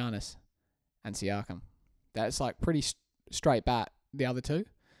 Giannis, and Siakam. That's like pretty straight bat. The other two,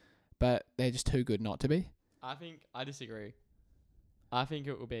 but they're just too good not to be. I disagree. I think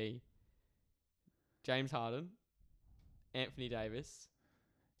it will be James Harden, Anthony Davis.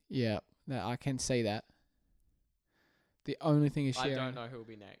 Yeah, I can see that. The only thing is I don't know who will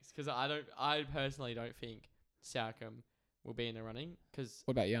be next because I personally don't think Siakam will be in the running. Cause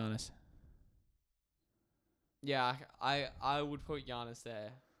what about Giannis? Yeah, I would put Giannis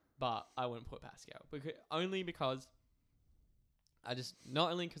there, but I wouldn't put Pascal because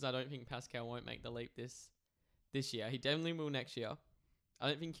not only because I don't think Pascal won't make the leap this year. He definitely will next year. I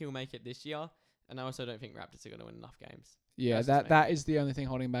don't think he'll make it this year, and I also don't think Raptors are going to win enough games. Yeah, that is the only thing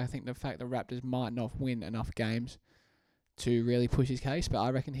holding back. I think the fact the Raptors might not win enough games to really push his case, but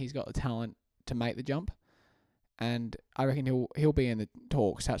I reckon he's got the talent to make the jump, and I reckon he'll be in the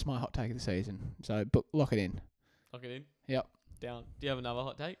talks. That's my hot take of the season. So, lock it in. Lock it in? Yep. Down. Do you have another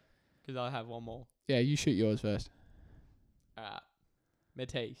hot take? Because I have one more. Yeah, you shoot yours first.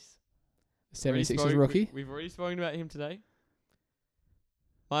 Matisse. 76ers rookie. We've already spoken about him today.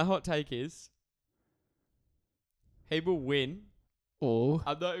 My hot take is he will win. Oh.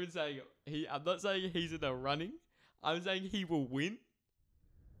 I'm not even saying I'm not saying he's in the running. I'm saying he will win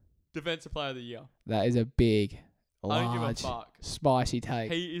Defensive Player of the Year. That is a big, I don't large, give a fuck. Spicy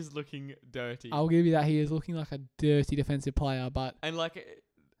take. He is looking dirty. I'll give you that. He is looking like a dirty defensive player, but and like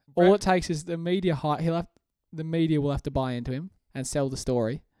all it takes is the media hype. The media will have to buy into him and sell the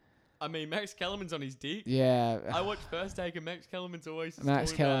story. I mean, Max Kellerman's on his dick. Yeah. I watched First Take and Max Kellerman's always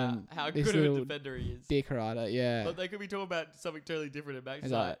Max talking Kellerman, about how good of a defender he is. Dick rider, yeah. But they could be talking about something totally different at Max.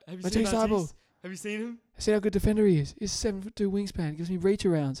 Like, have you seen Matisse? Have you seen him? See how good defender he is. He's 7'2" wingspan. Gives me reach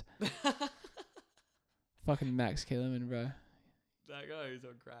arounds. Fucking Max Kellerman, bro. That guy is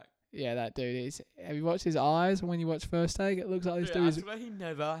on crack. Yeah, that dude is. Have you watched his eyes when you watch First Take? It looks like this dude I is. swear he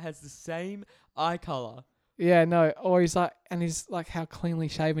never has the same eye colour. Yeah, no. Or he's like, and he's like how cleanly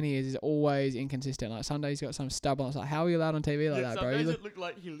shaven he is. He's always inconsistent. Like some days he's got some stub on. It's like, how are you allowed on TV like that, bro? Some days it looked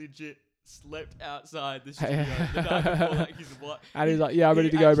like he legit slept outside the studio the night before, like his wife. And he's like, yeah, I'm ready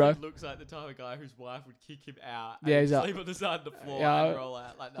to go, bro. He looks like the type of guy whose wife would kick him out. Yeah, and he's like, sleep on the side of the floor yeah, and roll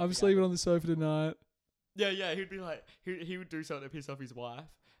out. Like I'm sleeping on the sofa tonight. Yeah. He'd be like, he would do something to piss off his wife.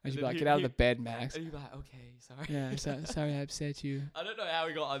 And she'd be like, get out of the bed, Max. And he'd be like, okay, sorry. Yeah, sorry I upset you. I don't know how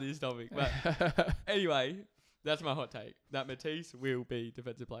we got on this topic, but anyway, that's my hot take. That Matisse will be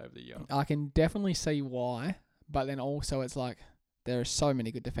Defensive Player of the Year. I can definitely see why, but then also it's like there are so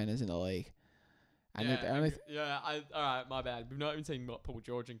many good defenders in the league. And yeah, the only all right, my bad. We've not even seen what Paul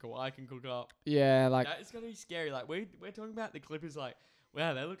George and Kawhi can cook up. like That is gonna be scary. Like we're talking about the Clippers. Like,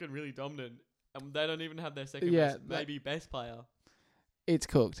 wow, they're looking really dominant, and they don't even have their second best, maybe best player. it's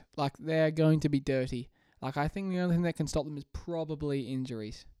cooked. Like they're going to be dirty. Like I think the only thing that can stop them is probably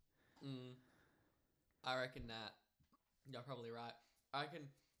injuries. I reckon that. You're probably right. I reckon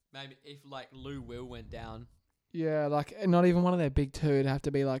maybe if like Lou Will went down. Yeah, like not even one of their big two. It'd have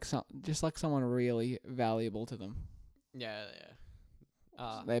to be like just like someone really valuable to them. Yeah.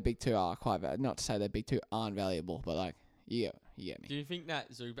 Their big two are quite valuable. Not to say their big two aren't valuable, but like you get me. Do you think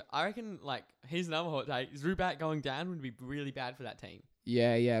that Zubac? I reckon like here's another hot take. Zubac going down would be really bad for that team.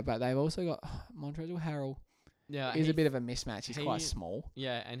 Yeah, but they've also got Montrezl Harrell. Yeah, He's a bit of a mismatch. He's quite small.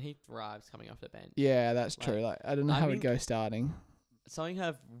 Yeah, and he thrives coming off the bench. Yeah, that's true. Like I don't know how it'd go starting. Something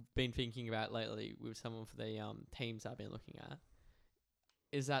I've been thinking about lately with some of the teams I've been looking at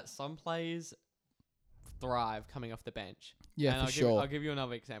is that some players thrive coming off the bench. Yeah, and for sure. I'll give you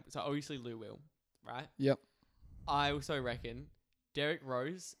another example. So obviously Lou Will, right? Yep. I also reckon Derrick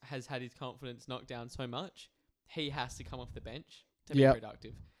Rose has had his confidence knocked down so much, he has to come off the bench to be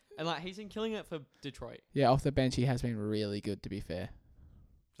productive. And like he's been killing it for Detroit. Yeah, off the bench he has been really good, to be fair.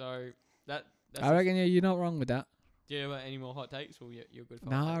 So that's I reckon you're not wrong with that. Do you have any more hot takes, or you're good for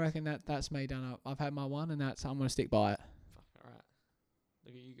No, hot I takes? reckon that's me done up. I've had my one, and I'm gonna stick by it. Fuck, alright.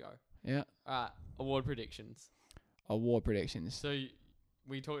 Look at you go. Yeah. Alright, award predictions. Award predictions. So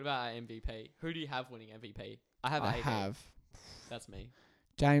we talked about our MVP. Who do you have winning MVP? I have I AD. have That's me.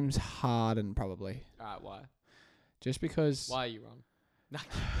 James Harden probably. Alright, why? Just because. Why are you wrong?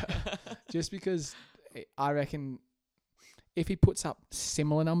 Just because I reckon if he puts up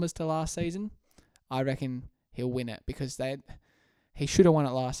similar numbers to last season, I reckon he'll win it because he should have won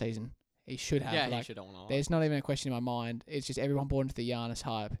it last season. He should have. Yeah, like, he should have won it. There's not even a question in my mind. It's just everyone bought into the Giannis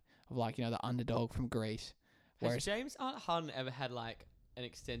hype of like, the underdog from Greece. Has James Harden ever had like an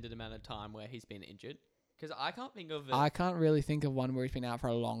extended amount of time where he's been injured? Because I can't think of it. I can't really think of one where he's been out for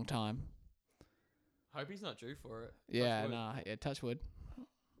a long time. Hope he's not due for it. Yeah, nah, touch wood.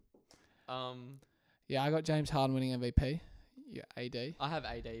 Um, Yeah, I got James Harden winning MVP. Yeah, AD. I have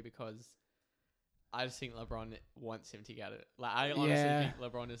AD because I just think LeBron wants him to get it. Like I honestly think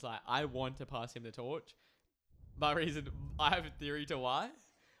LeBron is like, I want to pass him the torch. My reason, I have a theory to why.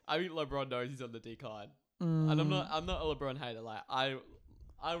 I think LeBron knows he's on the decline, and I'm not a LeBron hater. Like I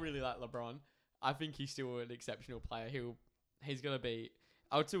really like LeBron. I think he's still an exceptional player. He's gonna be.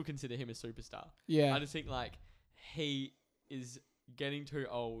 I would still consider him a superstar. Yeah. I just think like he is getting too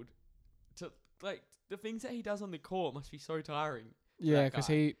old to like the things that he does on the court must be so tiring. Yeah, because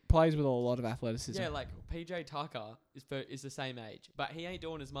he plays with a lot of athleticism. Yeah, like PJ Tucker is the same age, but he ain't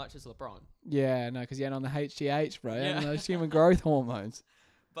doing as much as LeBron. Yeah, no, because he ain't on the HGH, bro. Yeah. And those human growth hormones.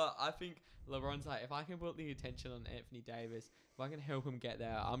 But I think LeBron's like, if I can put the attention on Anthony Davis, if I can help him get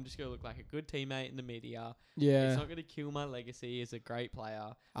there, I'm just going to look like a good teammate in the media. Yeah. It's not going to kill my legacy as a great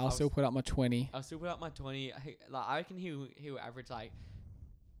player. I'll still put up my 20. I'll still put up my 20. I reckon he'll average like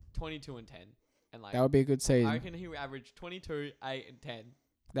 22 and 10. And like That would be a good season. I reckon he'll average 22, 8 and 10.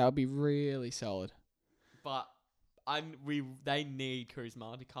 That would be really solid. But they need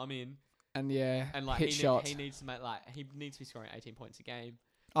Kuzma to come in And and like hit shots. He needs to make he needs to be scoring 18 points a game.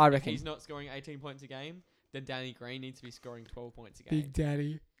 I If reckon. he's not scoring 18 points a game, then Danny Green needs to be scoring 12 points a game. Big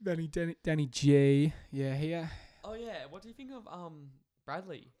Danny G. Yeah, Oh yeah, what do you think of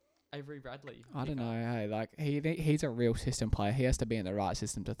Bradley? Avery Bradley. I don't know. Hey, like he's a real system player. He has to be in the right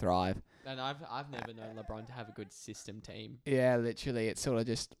system to thrive. And I've never known LeBron to have a good system team. Yeah, literally, it's sort of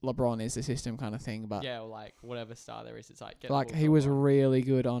just LeBron is the system kind of thing. But Yeah, or like whatever star there is, it's like he was really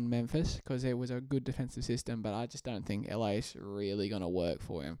good on Memphis because it was a good defensive system. But I just don't think LA is really gonna work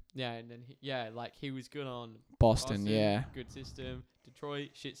for him. Yeah, and then he was good on Boston, yeah, good system. Detroit,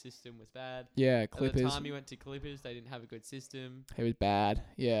 shit system was bad. yeah. At Clippers, the time he went to Clippers, they didn't have a good system. he was bad.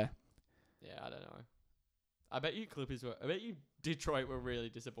 Yeah, Yeah, I don't know. I bet you Detroit were really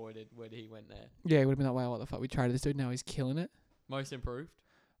disappointed when he went there. yeah. It would have been like, wow, what the fuck? We traded this dude. Now he's killing it. Most improved.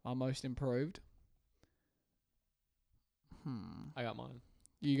 Our most improved. I got mine.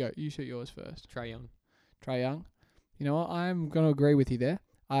 You go. You shoot yours first. Trae Young. Trae Young. You know what? I'm gonna agree with you there.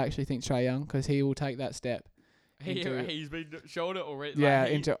 I actually think Trae Young because he will take that step. He's been shown it already. Yeah,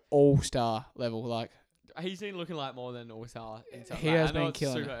 into all-star level. Like he's been looking like more than all-star. He has I know been it's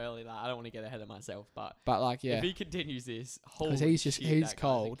killing super it. early. Like I don't want to get ahead of myself, but like yeah, if he continues this, because holy he's shit, he's that guy's a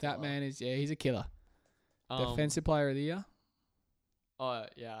cold. That killer. man is he's a killer. Um, Defensive player of the year. Oh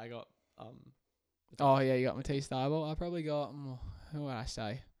yeah, I got Oh yeah, you got Matisse Thybulle. I probably got who would I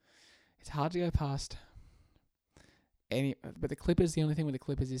say? It's hard to go past. But the Clippers, the only thing with the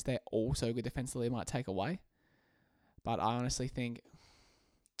Clippers is they're also good defensively. Might take away. But I honestly think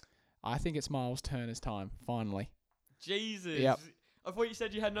it's Miles Turner's time finally. Jesus. Yep. I thought you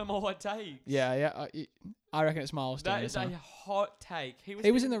said you had no more hot takes. Yeah. I reckon it's Miles That Turner's is a time. hot take.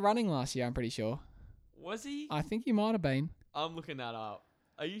 He was in the running last year. I'm pretty sure. Was he? I think he might have been. I'm looking that up.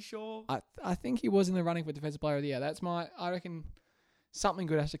 Are you sure? I think he was in the running for Defensive Player of the Year. I reckon something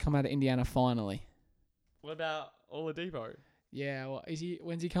good has to come out of Indiana finally. What about Oladipo? Yeah, well,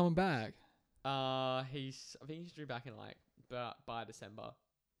 when's he coming back? I think he's due back in by December.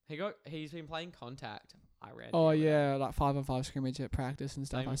 He's been playing contact. I read. Oh yeah, like 5-on-5 scrimmage at practice and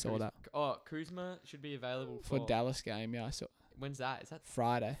stuff. Same I with saw that Kuzma should be available for Dallas game. Yeah, I saw. When's that? Is that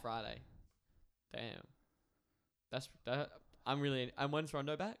Friday? Friday. Damn. That's that. I'm really. And when's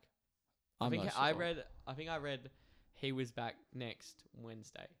Rondo back? I think I read he was back next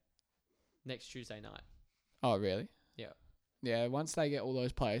Wednesday, next Tuesday night. Oh really? Yeah. Yeah. Once they get all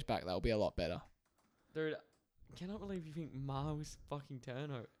those players back, that'll be a lot better. Dude, I cannot believe you think Miles fucking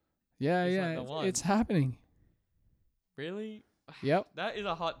Turner. Yeah, He's yeah, like the one. it's happening. Really? Yep. That is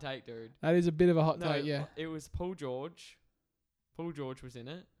a hot take, dude. That is a bit of a hot take, yeah. It was Paul George. Paul George was in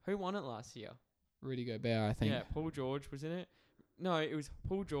it. Who won it last year? Rudy Gobert, I think. Yeah, Paul George was in it. No, it was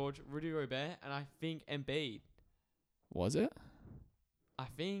Paul George, Rudy Gobert, and I think Embiid. Was it? I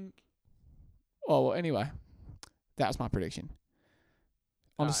think. Oh, well, anyway. That was my prediction.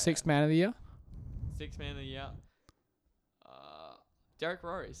 On the sixth man of the year? Sixth man of the year. Derrick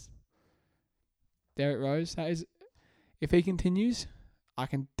Rose. Derrick Rose. That is, if he continues, I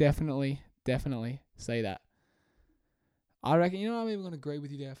can definitely say that. I reckon, I'm even going to agree with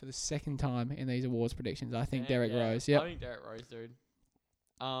you there for the second time in these awards predictions. I think Derrick Rose. Yep. I think Derrick Rose, dude.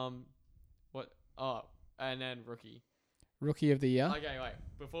 What? Oh, and then rookie. Rookie of the year. Okay, wait.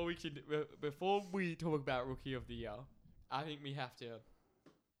 Before we talk about rookie of the year, I think we have to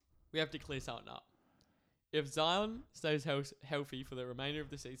clear something up. If Zion stays healthy for the remainder of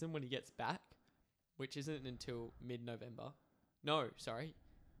the season when he gets back, which isn't until mid-November. No, sorry.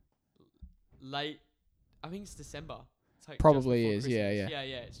 Late. I think it's December. It's like Probably just is, before yeah. Christmas.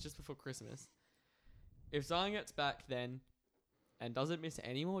 Yeah, it's just before Christmas. If Zion gets back then and doesn't miss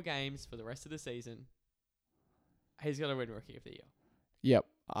any more games for the rest of the season, he's going to win Rookie of the Year. Yep.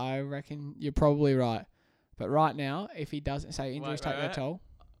 I reckon you're probably right. But right now, if he doesn't, say injuries take their toll.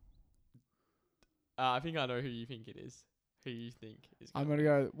 I think I know who you think it is. Who you think is I'm going to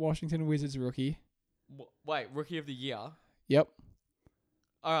go Washington Wizards rookie. Wait, Rookie of the Year? Yep.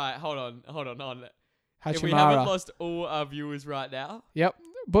 All right, hold on. Hachimura. If we haven't lost all our viewers right now. Yep.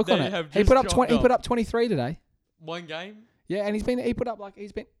 Book They on have it. He just put up dropped 23 today. One game? Yeah, and he's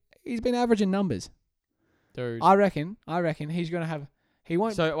been averaging numbers. Dude. I reckon he's going to have, he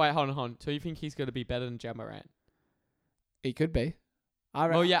won't. So, wait, hold on. So you think he's going to be better than Ja Morant? He could be.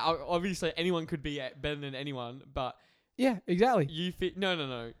 Well, yeah, obviously anyone could be better than anyone, but yeah, exactly. you fit.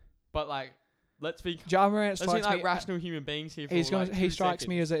 No. But like, let's be Ja Morant let's be strikes like me. rational human beings here. He strikes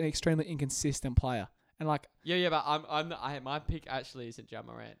me as an extremely inconsistent player, and like but my pick actually isn't Ja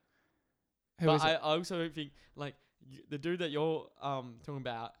Morant. who But is I it? also don't think like the dude that you're talking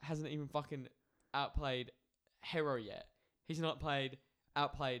about hasn't even fucking outplayed Hero yet. He's not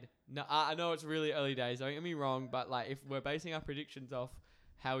outplayed. No, I know it's really early days. Don't get me wrong, but like if we're basing our predictions off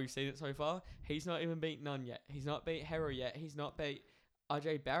how we've seen it so far, he's not even beat none yet. He's not beat Hero yet. He's not beat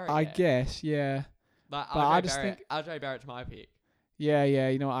RJ Barrett. I yet. guess, yeah. But I just think RJ Barrett's my pick. Yeah.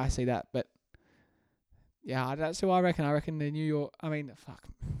 You know what, I see that, but yeah, that's who I reckon. I reckon the New York rookie,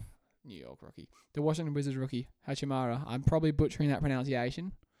 the Washington Wizards rookie, Hachimura. I'm probably butchering that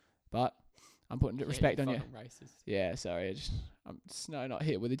pronunciation, but I'm putting respect on you. Racist. Yeah, sorry. I'm just not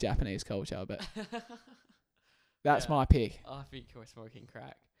hit with the Japanese culture, but that's my pick. I think you're smoking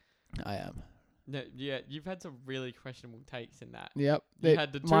crack. I am. No, yeah, you've had some really questionable takes in that. Yep. You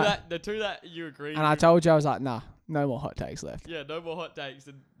had the two that you agreed and with. I told you, I was like, nah, no more hot takes left. Yeah, no more hot takes,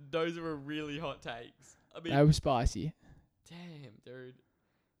 and those are really hot takes. I mean, They were spicy. damn, dude.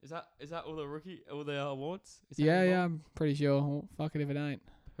 Is that all the awards? Yeah, I'm pretty sure. Well, fuck it if it ain't.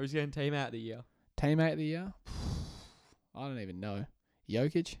 Who's getting team out of the year? Teammate of the year? I don't even know.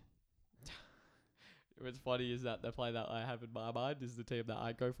 Jokic? What's funny is that the play that I have in my mind is the team that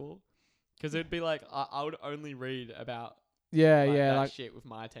I'd go for. Because it'd be like, I would only read about that shit with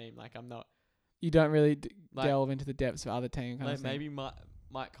my team. Like, I'm not... You don't really like, delve into the depths of other teams. Like, maybe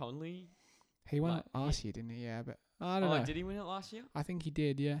Mike Conley. He won it last year, didn't he? Yeah, but I don't know. Did he win it last year? I think he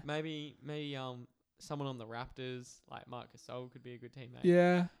did, yeah. Maybe someone on the Raptors, like Marc Gasol, could be a good teammate.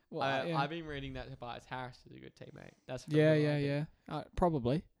 Yeah. Well, I've been reading that Tobias Harris is a good teammate. That's yeah.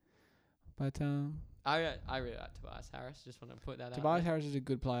 Probably. But I really like Tobias Harris. Just want to put that Tobias out there. Harris is a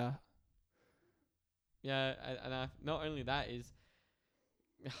good player. Yeah, not only that is,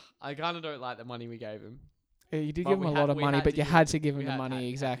 I kind of don't like the money we gave him. Yeah, you did But give him we a had- lot of we money, had but to you give had it- to give him we the had money. to give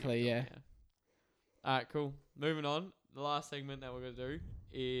Exactly, it, yeah. All right, cool. Moving on. The last segment that we're gonna do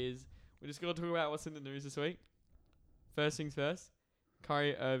is we're just gonna talk about what's in the news this week. First things first.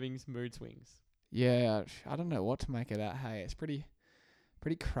 Kyrie Irving's mood swings. Yeah, I don't know what to make of that. Hey, it's pretty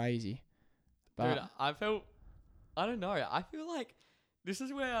crazy. But Dude, I don't know. I feel like this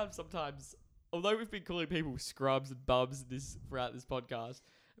is where I'm sometimes, although we've been calling people scrubs and bums throughout this podcast,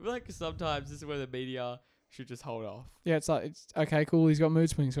 I feel like sometimes this is where the media should just hold off. yeah, it's like it's okay, cool. He's got mood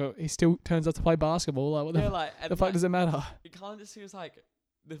swings, so he still turns up to play basketball. Like, what Yeah, the, like, and the fuck like, does it matter? it kind of just feels like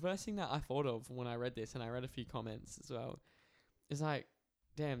the first thing that I thought of when I read this, and I read a few comments as well, is like,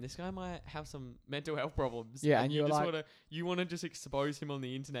 damn, this guy might have some mental health problems. Yeah, and you you're just like- wanna just expose him on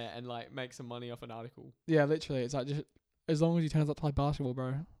the internet and like make some money off an article. Yeah, literally, it's like just as long as he turns up to play basketball,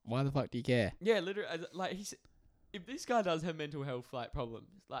 bro. Why the fuck do you care? Yeah, literally, like if this guy does have mental health like problems,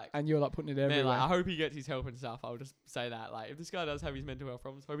 like. And you're like putting it everywhere. Man, like, I hope he gets his help and stuff. I'll just say that. Like, if this guy does have his mental health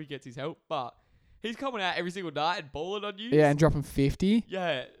problems, hope he gets his help. But he's coming out every single night and balling on you. yeah, and dropping 50.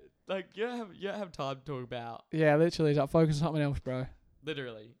 Yeah. Like, you don't have time to talk about. Yeah, literally, it's like focus on something else, bro.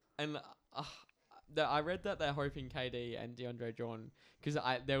 Literally. And I read that they're hoping KD and DeAndre Jordan, because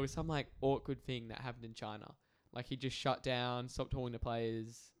there was some, like, awkward thing that happened in China. Like, he just shut down, stopped talking to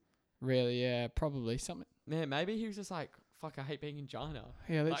players. Really, yeah, probably something. Man, maybe he was just like, fuck, I hate being in China.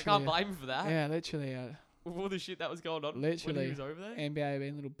 Yeah, Like, I literally. can't blame him for that. Yeah, literally. With all the shit that was going on when Literally. he was over there. NBA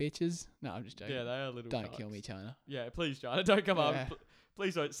being little bitches. No, I'm just joking. Yeah, they are little Don't cucks. kill me, China. Yeah, please, China, don't come Yeah. up.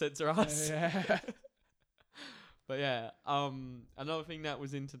 Please don't censor us. Yeah. But yeah, another thing that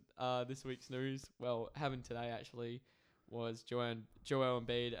was into this week's news, well, happened today actually, was Joel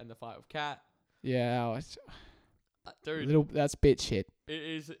Embiid and the fight with Kat. Yeah, oh, it's Dude, that's bitch shit.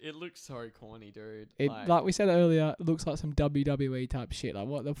 it looks so corny, dude. It like we said earlier, it looks like some WWE type shit. Like,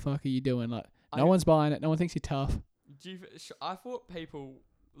 what the fuck are you doing? Like, no I- one's buying it. No one thinks you're tough. I thought people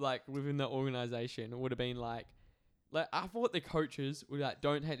like within the organization would have been like I thought the coaches would like,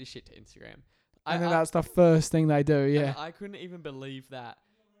 don't take this shit to Instagram. And then that's the first thing they do. and Yeah. I couldn't even believe that.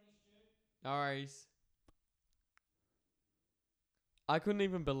 No worries. I couldn't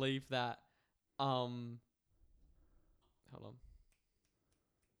even believe that. Hold on.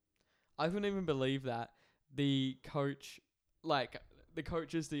 I couldn't even believe that the coach, like the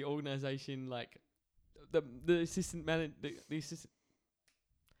coaches, the organization, like the assistant manager, the assistant.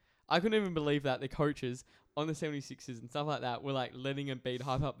 I couldn't even believe that the coaches on the 76ers and stuff like that were like letting Embiid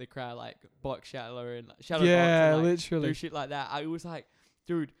hype up the crowd, like box shadow and shadow box Yeah, and, like, literally. do shit like that. I was like,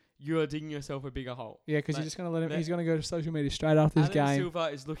 dude, you're digging yourself a bigger hole. Yeah, because Like, you're just gonna let him. that- He's gonna go to social media straight after this Adam game. Silver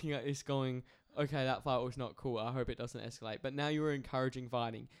is looking at this going, okay, that fight was not cool. I hope it doesn't escalate. But now you're encouraging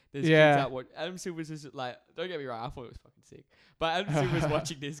fighting. There's Yeah. kids out watch. Adam Silver's just like, don't get me wrong, I thought it was fucking sick. But Adam Silver's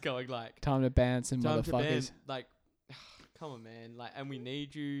watching this going like, Time to ban some time to ban, motherfuckers. like, come on, man. Like, and we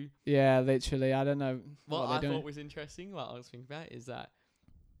need you. Yeah, literally. I don't know What what I they're doing. thought was interesting, what I was thinking about, is that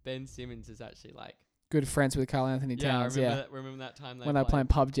Ben Simmons is actually like, Good friends with Carl Anthony Towns. I remember that time when they were playing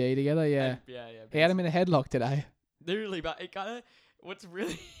PUBG together. Yeah. And, yeah. He had him in a headlock today. Literally, but it kind of, what's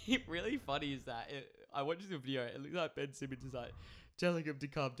really, really funny is that I watched the video. It looks like Ben Simmons is like telling him to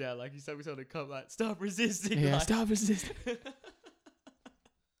calm down, like he's telling him to come, like stop resisting. Yeah, like. stop resisting.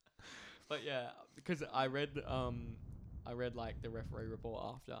 But yeah, because I read like the referee report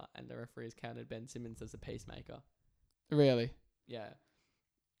after, and the referees counted Ben Simmons as a peacemaker. Really? Yeah,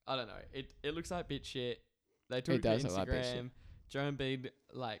 I don't know. It looks like bit shit. They took It it to does look like bit shit. Instagram. Joe Embiid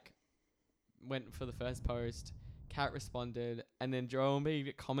like went for the first post. Kat responded, and then Joel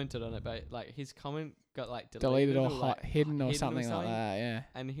Embiid commented on it, but like his comment got like Deleted or like, hidden or something like that. Yeah.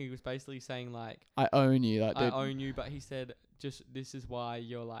 And he was basically saying like, I own you. Like, I dude. own you, but he said just this is why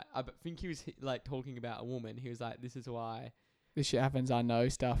you're like. Think he was like talking about a woman. He was like, this is why. This shit happens. I know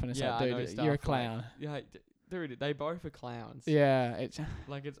stuff, and it's Yeah, like, I know dude, stuff, you're a like, clown. Yeah, dude, they both are clowns. Yeah, it's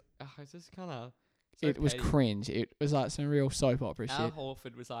Like it's just kind of. it was cringe. It was like some real soap opera Al shit.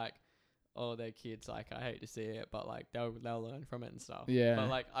 Horford was like, "Oh, they're kids. Like I hate to see it, but like they'll learn from it and stuff." Yeah. But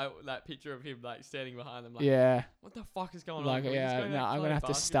like that picture of him like standing behind them, like, Yeah, what the fuck is going like on? Can we just yeah. go No, back I'm play gonna have to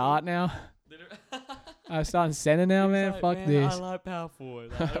basketball? start now. Literally. I'm starting center now, He was man. like, Fuck "Man, this. I like power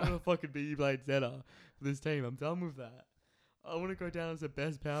forward. Like, I don't want to fucking be playing center for this team. I'm done with that. I want to go down as the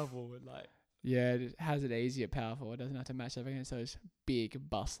best power forward. Like, Yeah, it has it easy at powerful. It doesn't have to match up against those big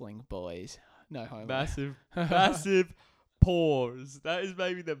bustling boys. No homo. massive pause. That is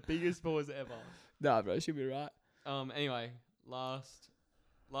maybe the biggest pause ever. Nah, bro, should be right. Anyway,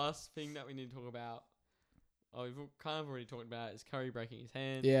 last thing that we need to talk about we've kind of already talked about it. Is Curry breaking his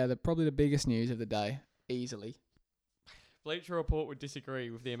hand? Yeah, probably the biggest news of the day, easily. Bleacher Report would disagree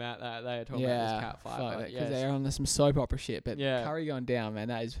with the amount that they are talking about this cat fight. But because they're on some soap opera shit. But Yeah. Curry going down, man,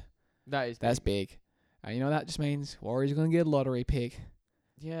 that's big. And you know what that just means? Warriors are going to get a lottery pick.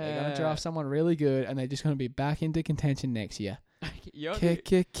 Yeah. They're going to draft someone really good, and they're just going to be back into contention next year.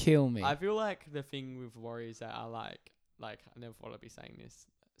 Kill me. I feel like the thing with Warriors that I like I never thought I'd be saying this,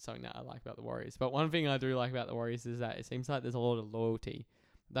 something that I like about the Warriors. But one thing I do like about the Warriors is that it seems like there's a lot of loyalty.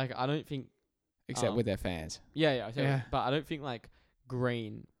 Like, I don't think... Except with their fans. Yeah. But I don't think, like,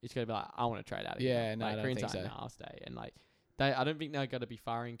 Green is going to be like, I want to trade out of here. Yeah, no, like, I don't Green's think like, so. nah, I'll stay. And, like, I don't think they're going to be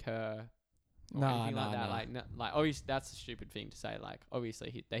firing Kerr or anything like that. Like, obviously, that's a stupid thing to say. Like,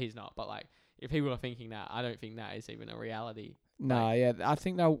 obviously, he's not. But, like, if people are thinking that, I don't think that is even a reality. No, yeah. I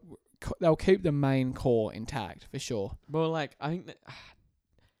think they'll keep the main core intact, for sure. Well, like, I think that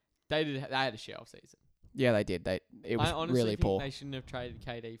they had a shit off season. Yeah, they did. It was I honestly really think poor. they shouldn't have traded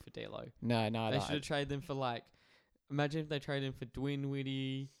KD for D'Lo. No, They should have traded them for, like, imagine if they traded him for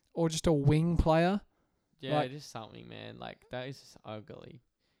Dinwiddie. Or just a wing player. Yeah, Like- just something, man. Like, that is just ugly.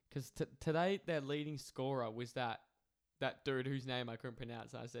 Because today, their leading scorer was that dude whose name I couldn't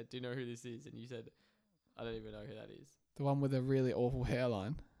pronounce. And I said, do you know who this is? And you said, I don't even know who that is. The one with a really awful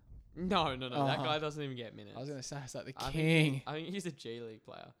hairline. No. That Uh-huh. guy doesn't even get minutes. I was going to say, it's like the I king. think he's a G League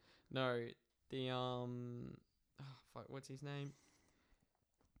player. No, what's his name?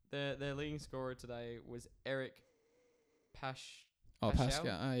 Their leading scorer today was Eric Oh, Pascal?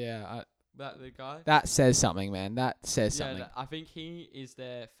 Pascal. Oh, yeah. The guy. That says something, man. That says Yeah, something. I think he is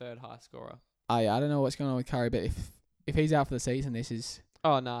their third highest scorer. I don't know what's going on with Curry, but if he's out for the season, this is...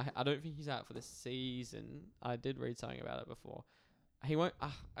 Oh no, I don't think he's out for the season. I did read something about it before. He won't.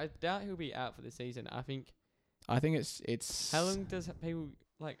 I doubt he'll be out for the season. I think. It's... How long does a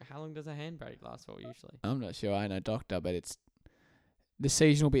handbrake last for usually? I'm not sure. I know doctor, but the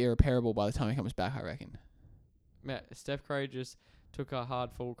season will be irreparable by the time he comes back, I reckon. Yeah, Steph Curry just took a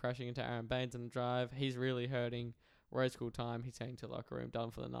hard fall, crashing into Aaron Baines on the drive. He's really hurting. Rose school time. He's heading to the locker room. Done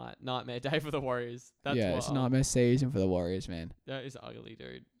for the night. Nightmare day for the Warriors. It's a nightmare season for the Warriors, man. That is ugly,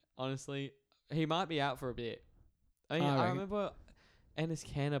 dude. Honestly, he might be out for a bit. I reckon. remember Enes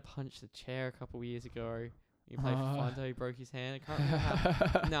Kanter punched a chair a couple of years ago. He played for Toronto. He broke his hand. I can't remember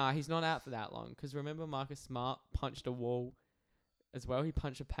how. Nah, he's not out for that long. Because remember, Marcus Smart punched a wall as well. He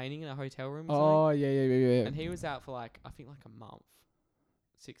punched a painting in a hotel room. Or something. Yeah. And he was out for I think a month.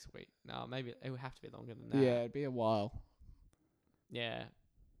 6 weeks. No, maybe it would have to be longer than that. Yeah, it'd be a while. Yeah.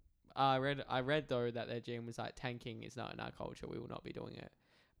 I read though that their GM was like, tanking is not in our culture. We will not be doing it.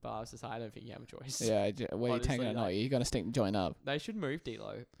 But I was just like, I don't think you have a choice. Yeah, where you tanking or not, you're going to stick and join up. They should move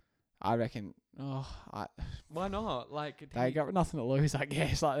D'Lo. I reckon. Why not? Like, they got nothing to lose, I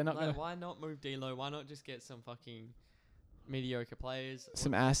guess. Like, they're not going to... Why not move D'Lo? Why not just get some fucking mediocre players?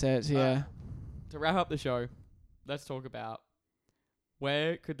 Some assets, yeah. To wrap up the show, let's talk about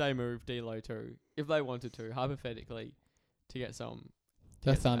where could they move D'Lo to if they wanted to, hypothetically, to get some...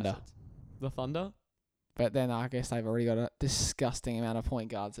 The Thunder. Assets. The Thunder? But then I guess they've already got a disgusting amount of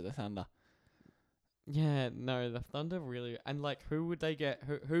point guards at the Thunder. Yeah, no, the Thunder really... And, who would they get?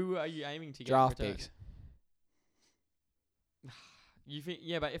 Who are you aiming to get? Draft picks. You think...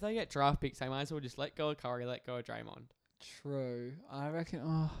 Yeah, but if they get draft picks, they might as well just let go of Curry, let go of Draymond. True. I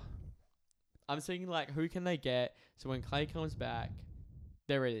reckon... I'm thinking, who can they get so when Clay comes back,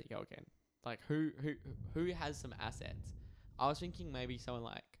 they're ready to go again? Who has some assets? I was thinking maybe someone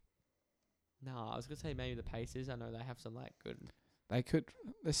I was going to say maybe the Pacers. I know they have some, good... They could...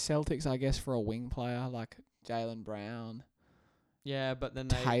 The Celtics, I guess, for a wing player, like Jaylen Brown. Yeah, but then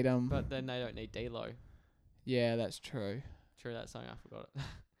Tatum. But then they don't need D'Lo. Yeah, that's true. True, that's something I forgot.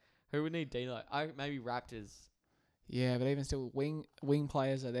 Who would need D'Lo? Maybe Raptors. Yeah, but even still, wing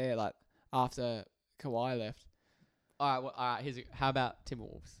players are there, after Kawhi left. All right, how about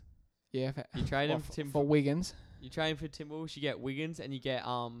Timberwolves? Yeah. You trade him for Wiggins. You trade him for Timberwolves, you get Wiggins, and you get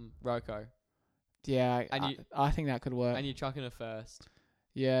Rocco. Yeah, I think that could work. And you chuck in a first.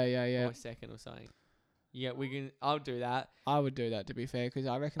 Yeah. Or a second or something. You get Wiggins. I'll do that. I would do that, to be fair, because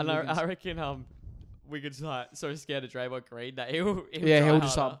I reckon... And I reckon Wiggins so scared of Draymond Green that he'll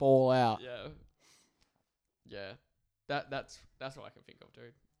just ball out. Yeah. That's what I can think of,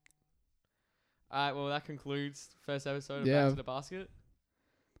 dude. Alright, well that concludes the first episode of Back to the Basket.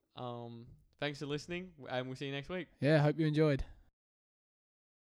 Thanks for listening, and we'll see you next week. Yeah, hope you enjoyed.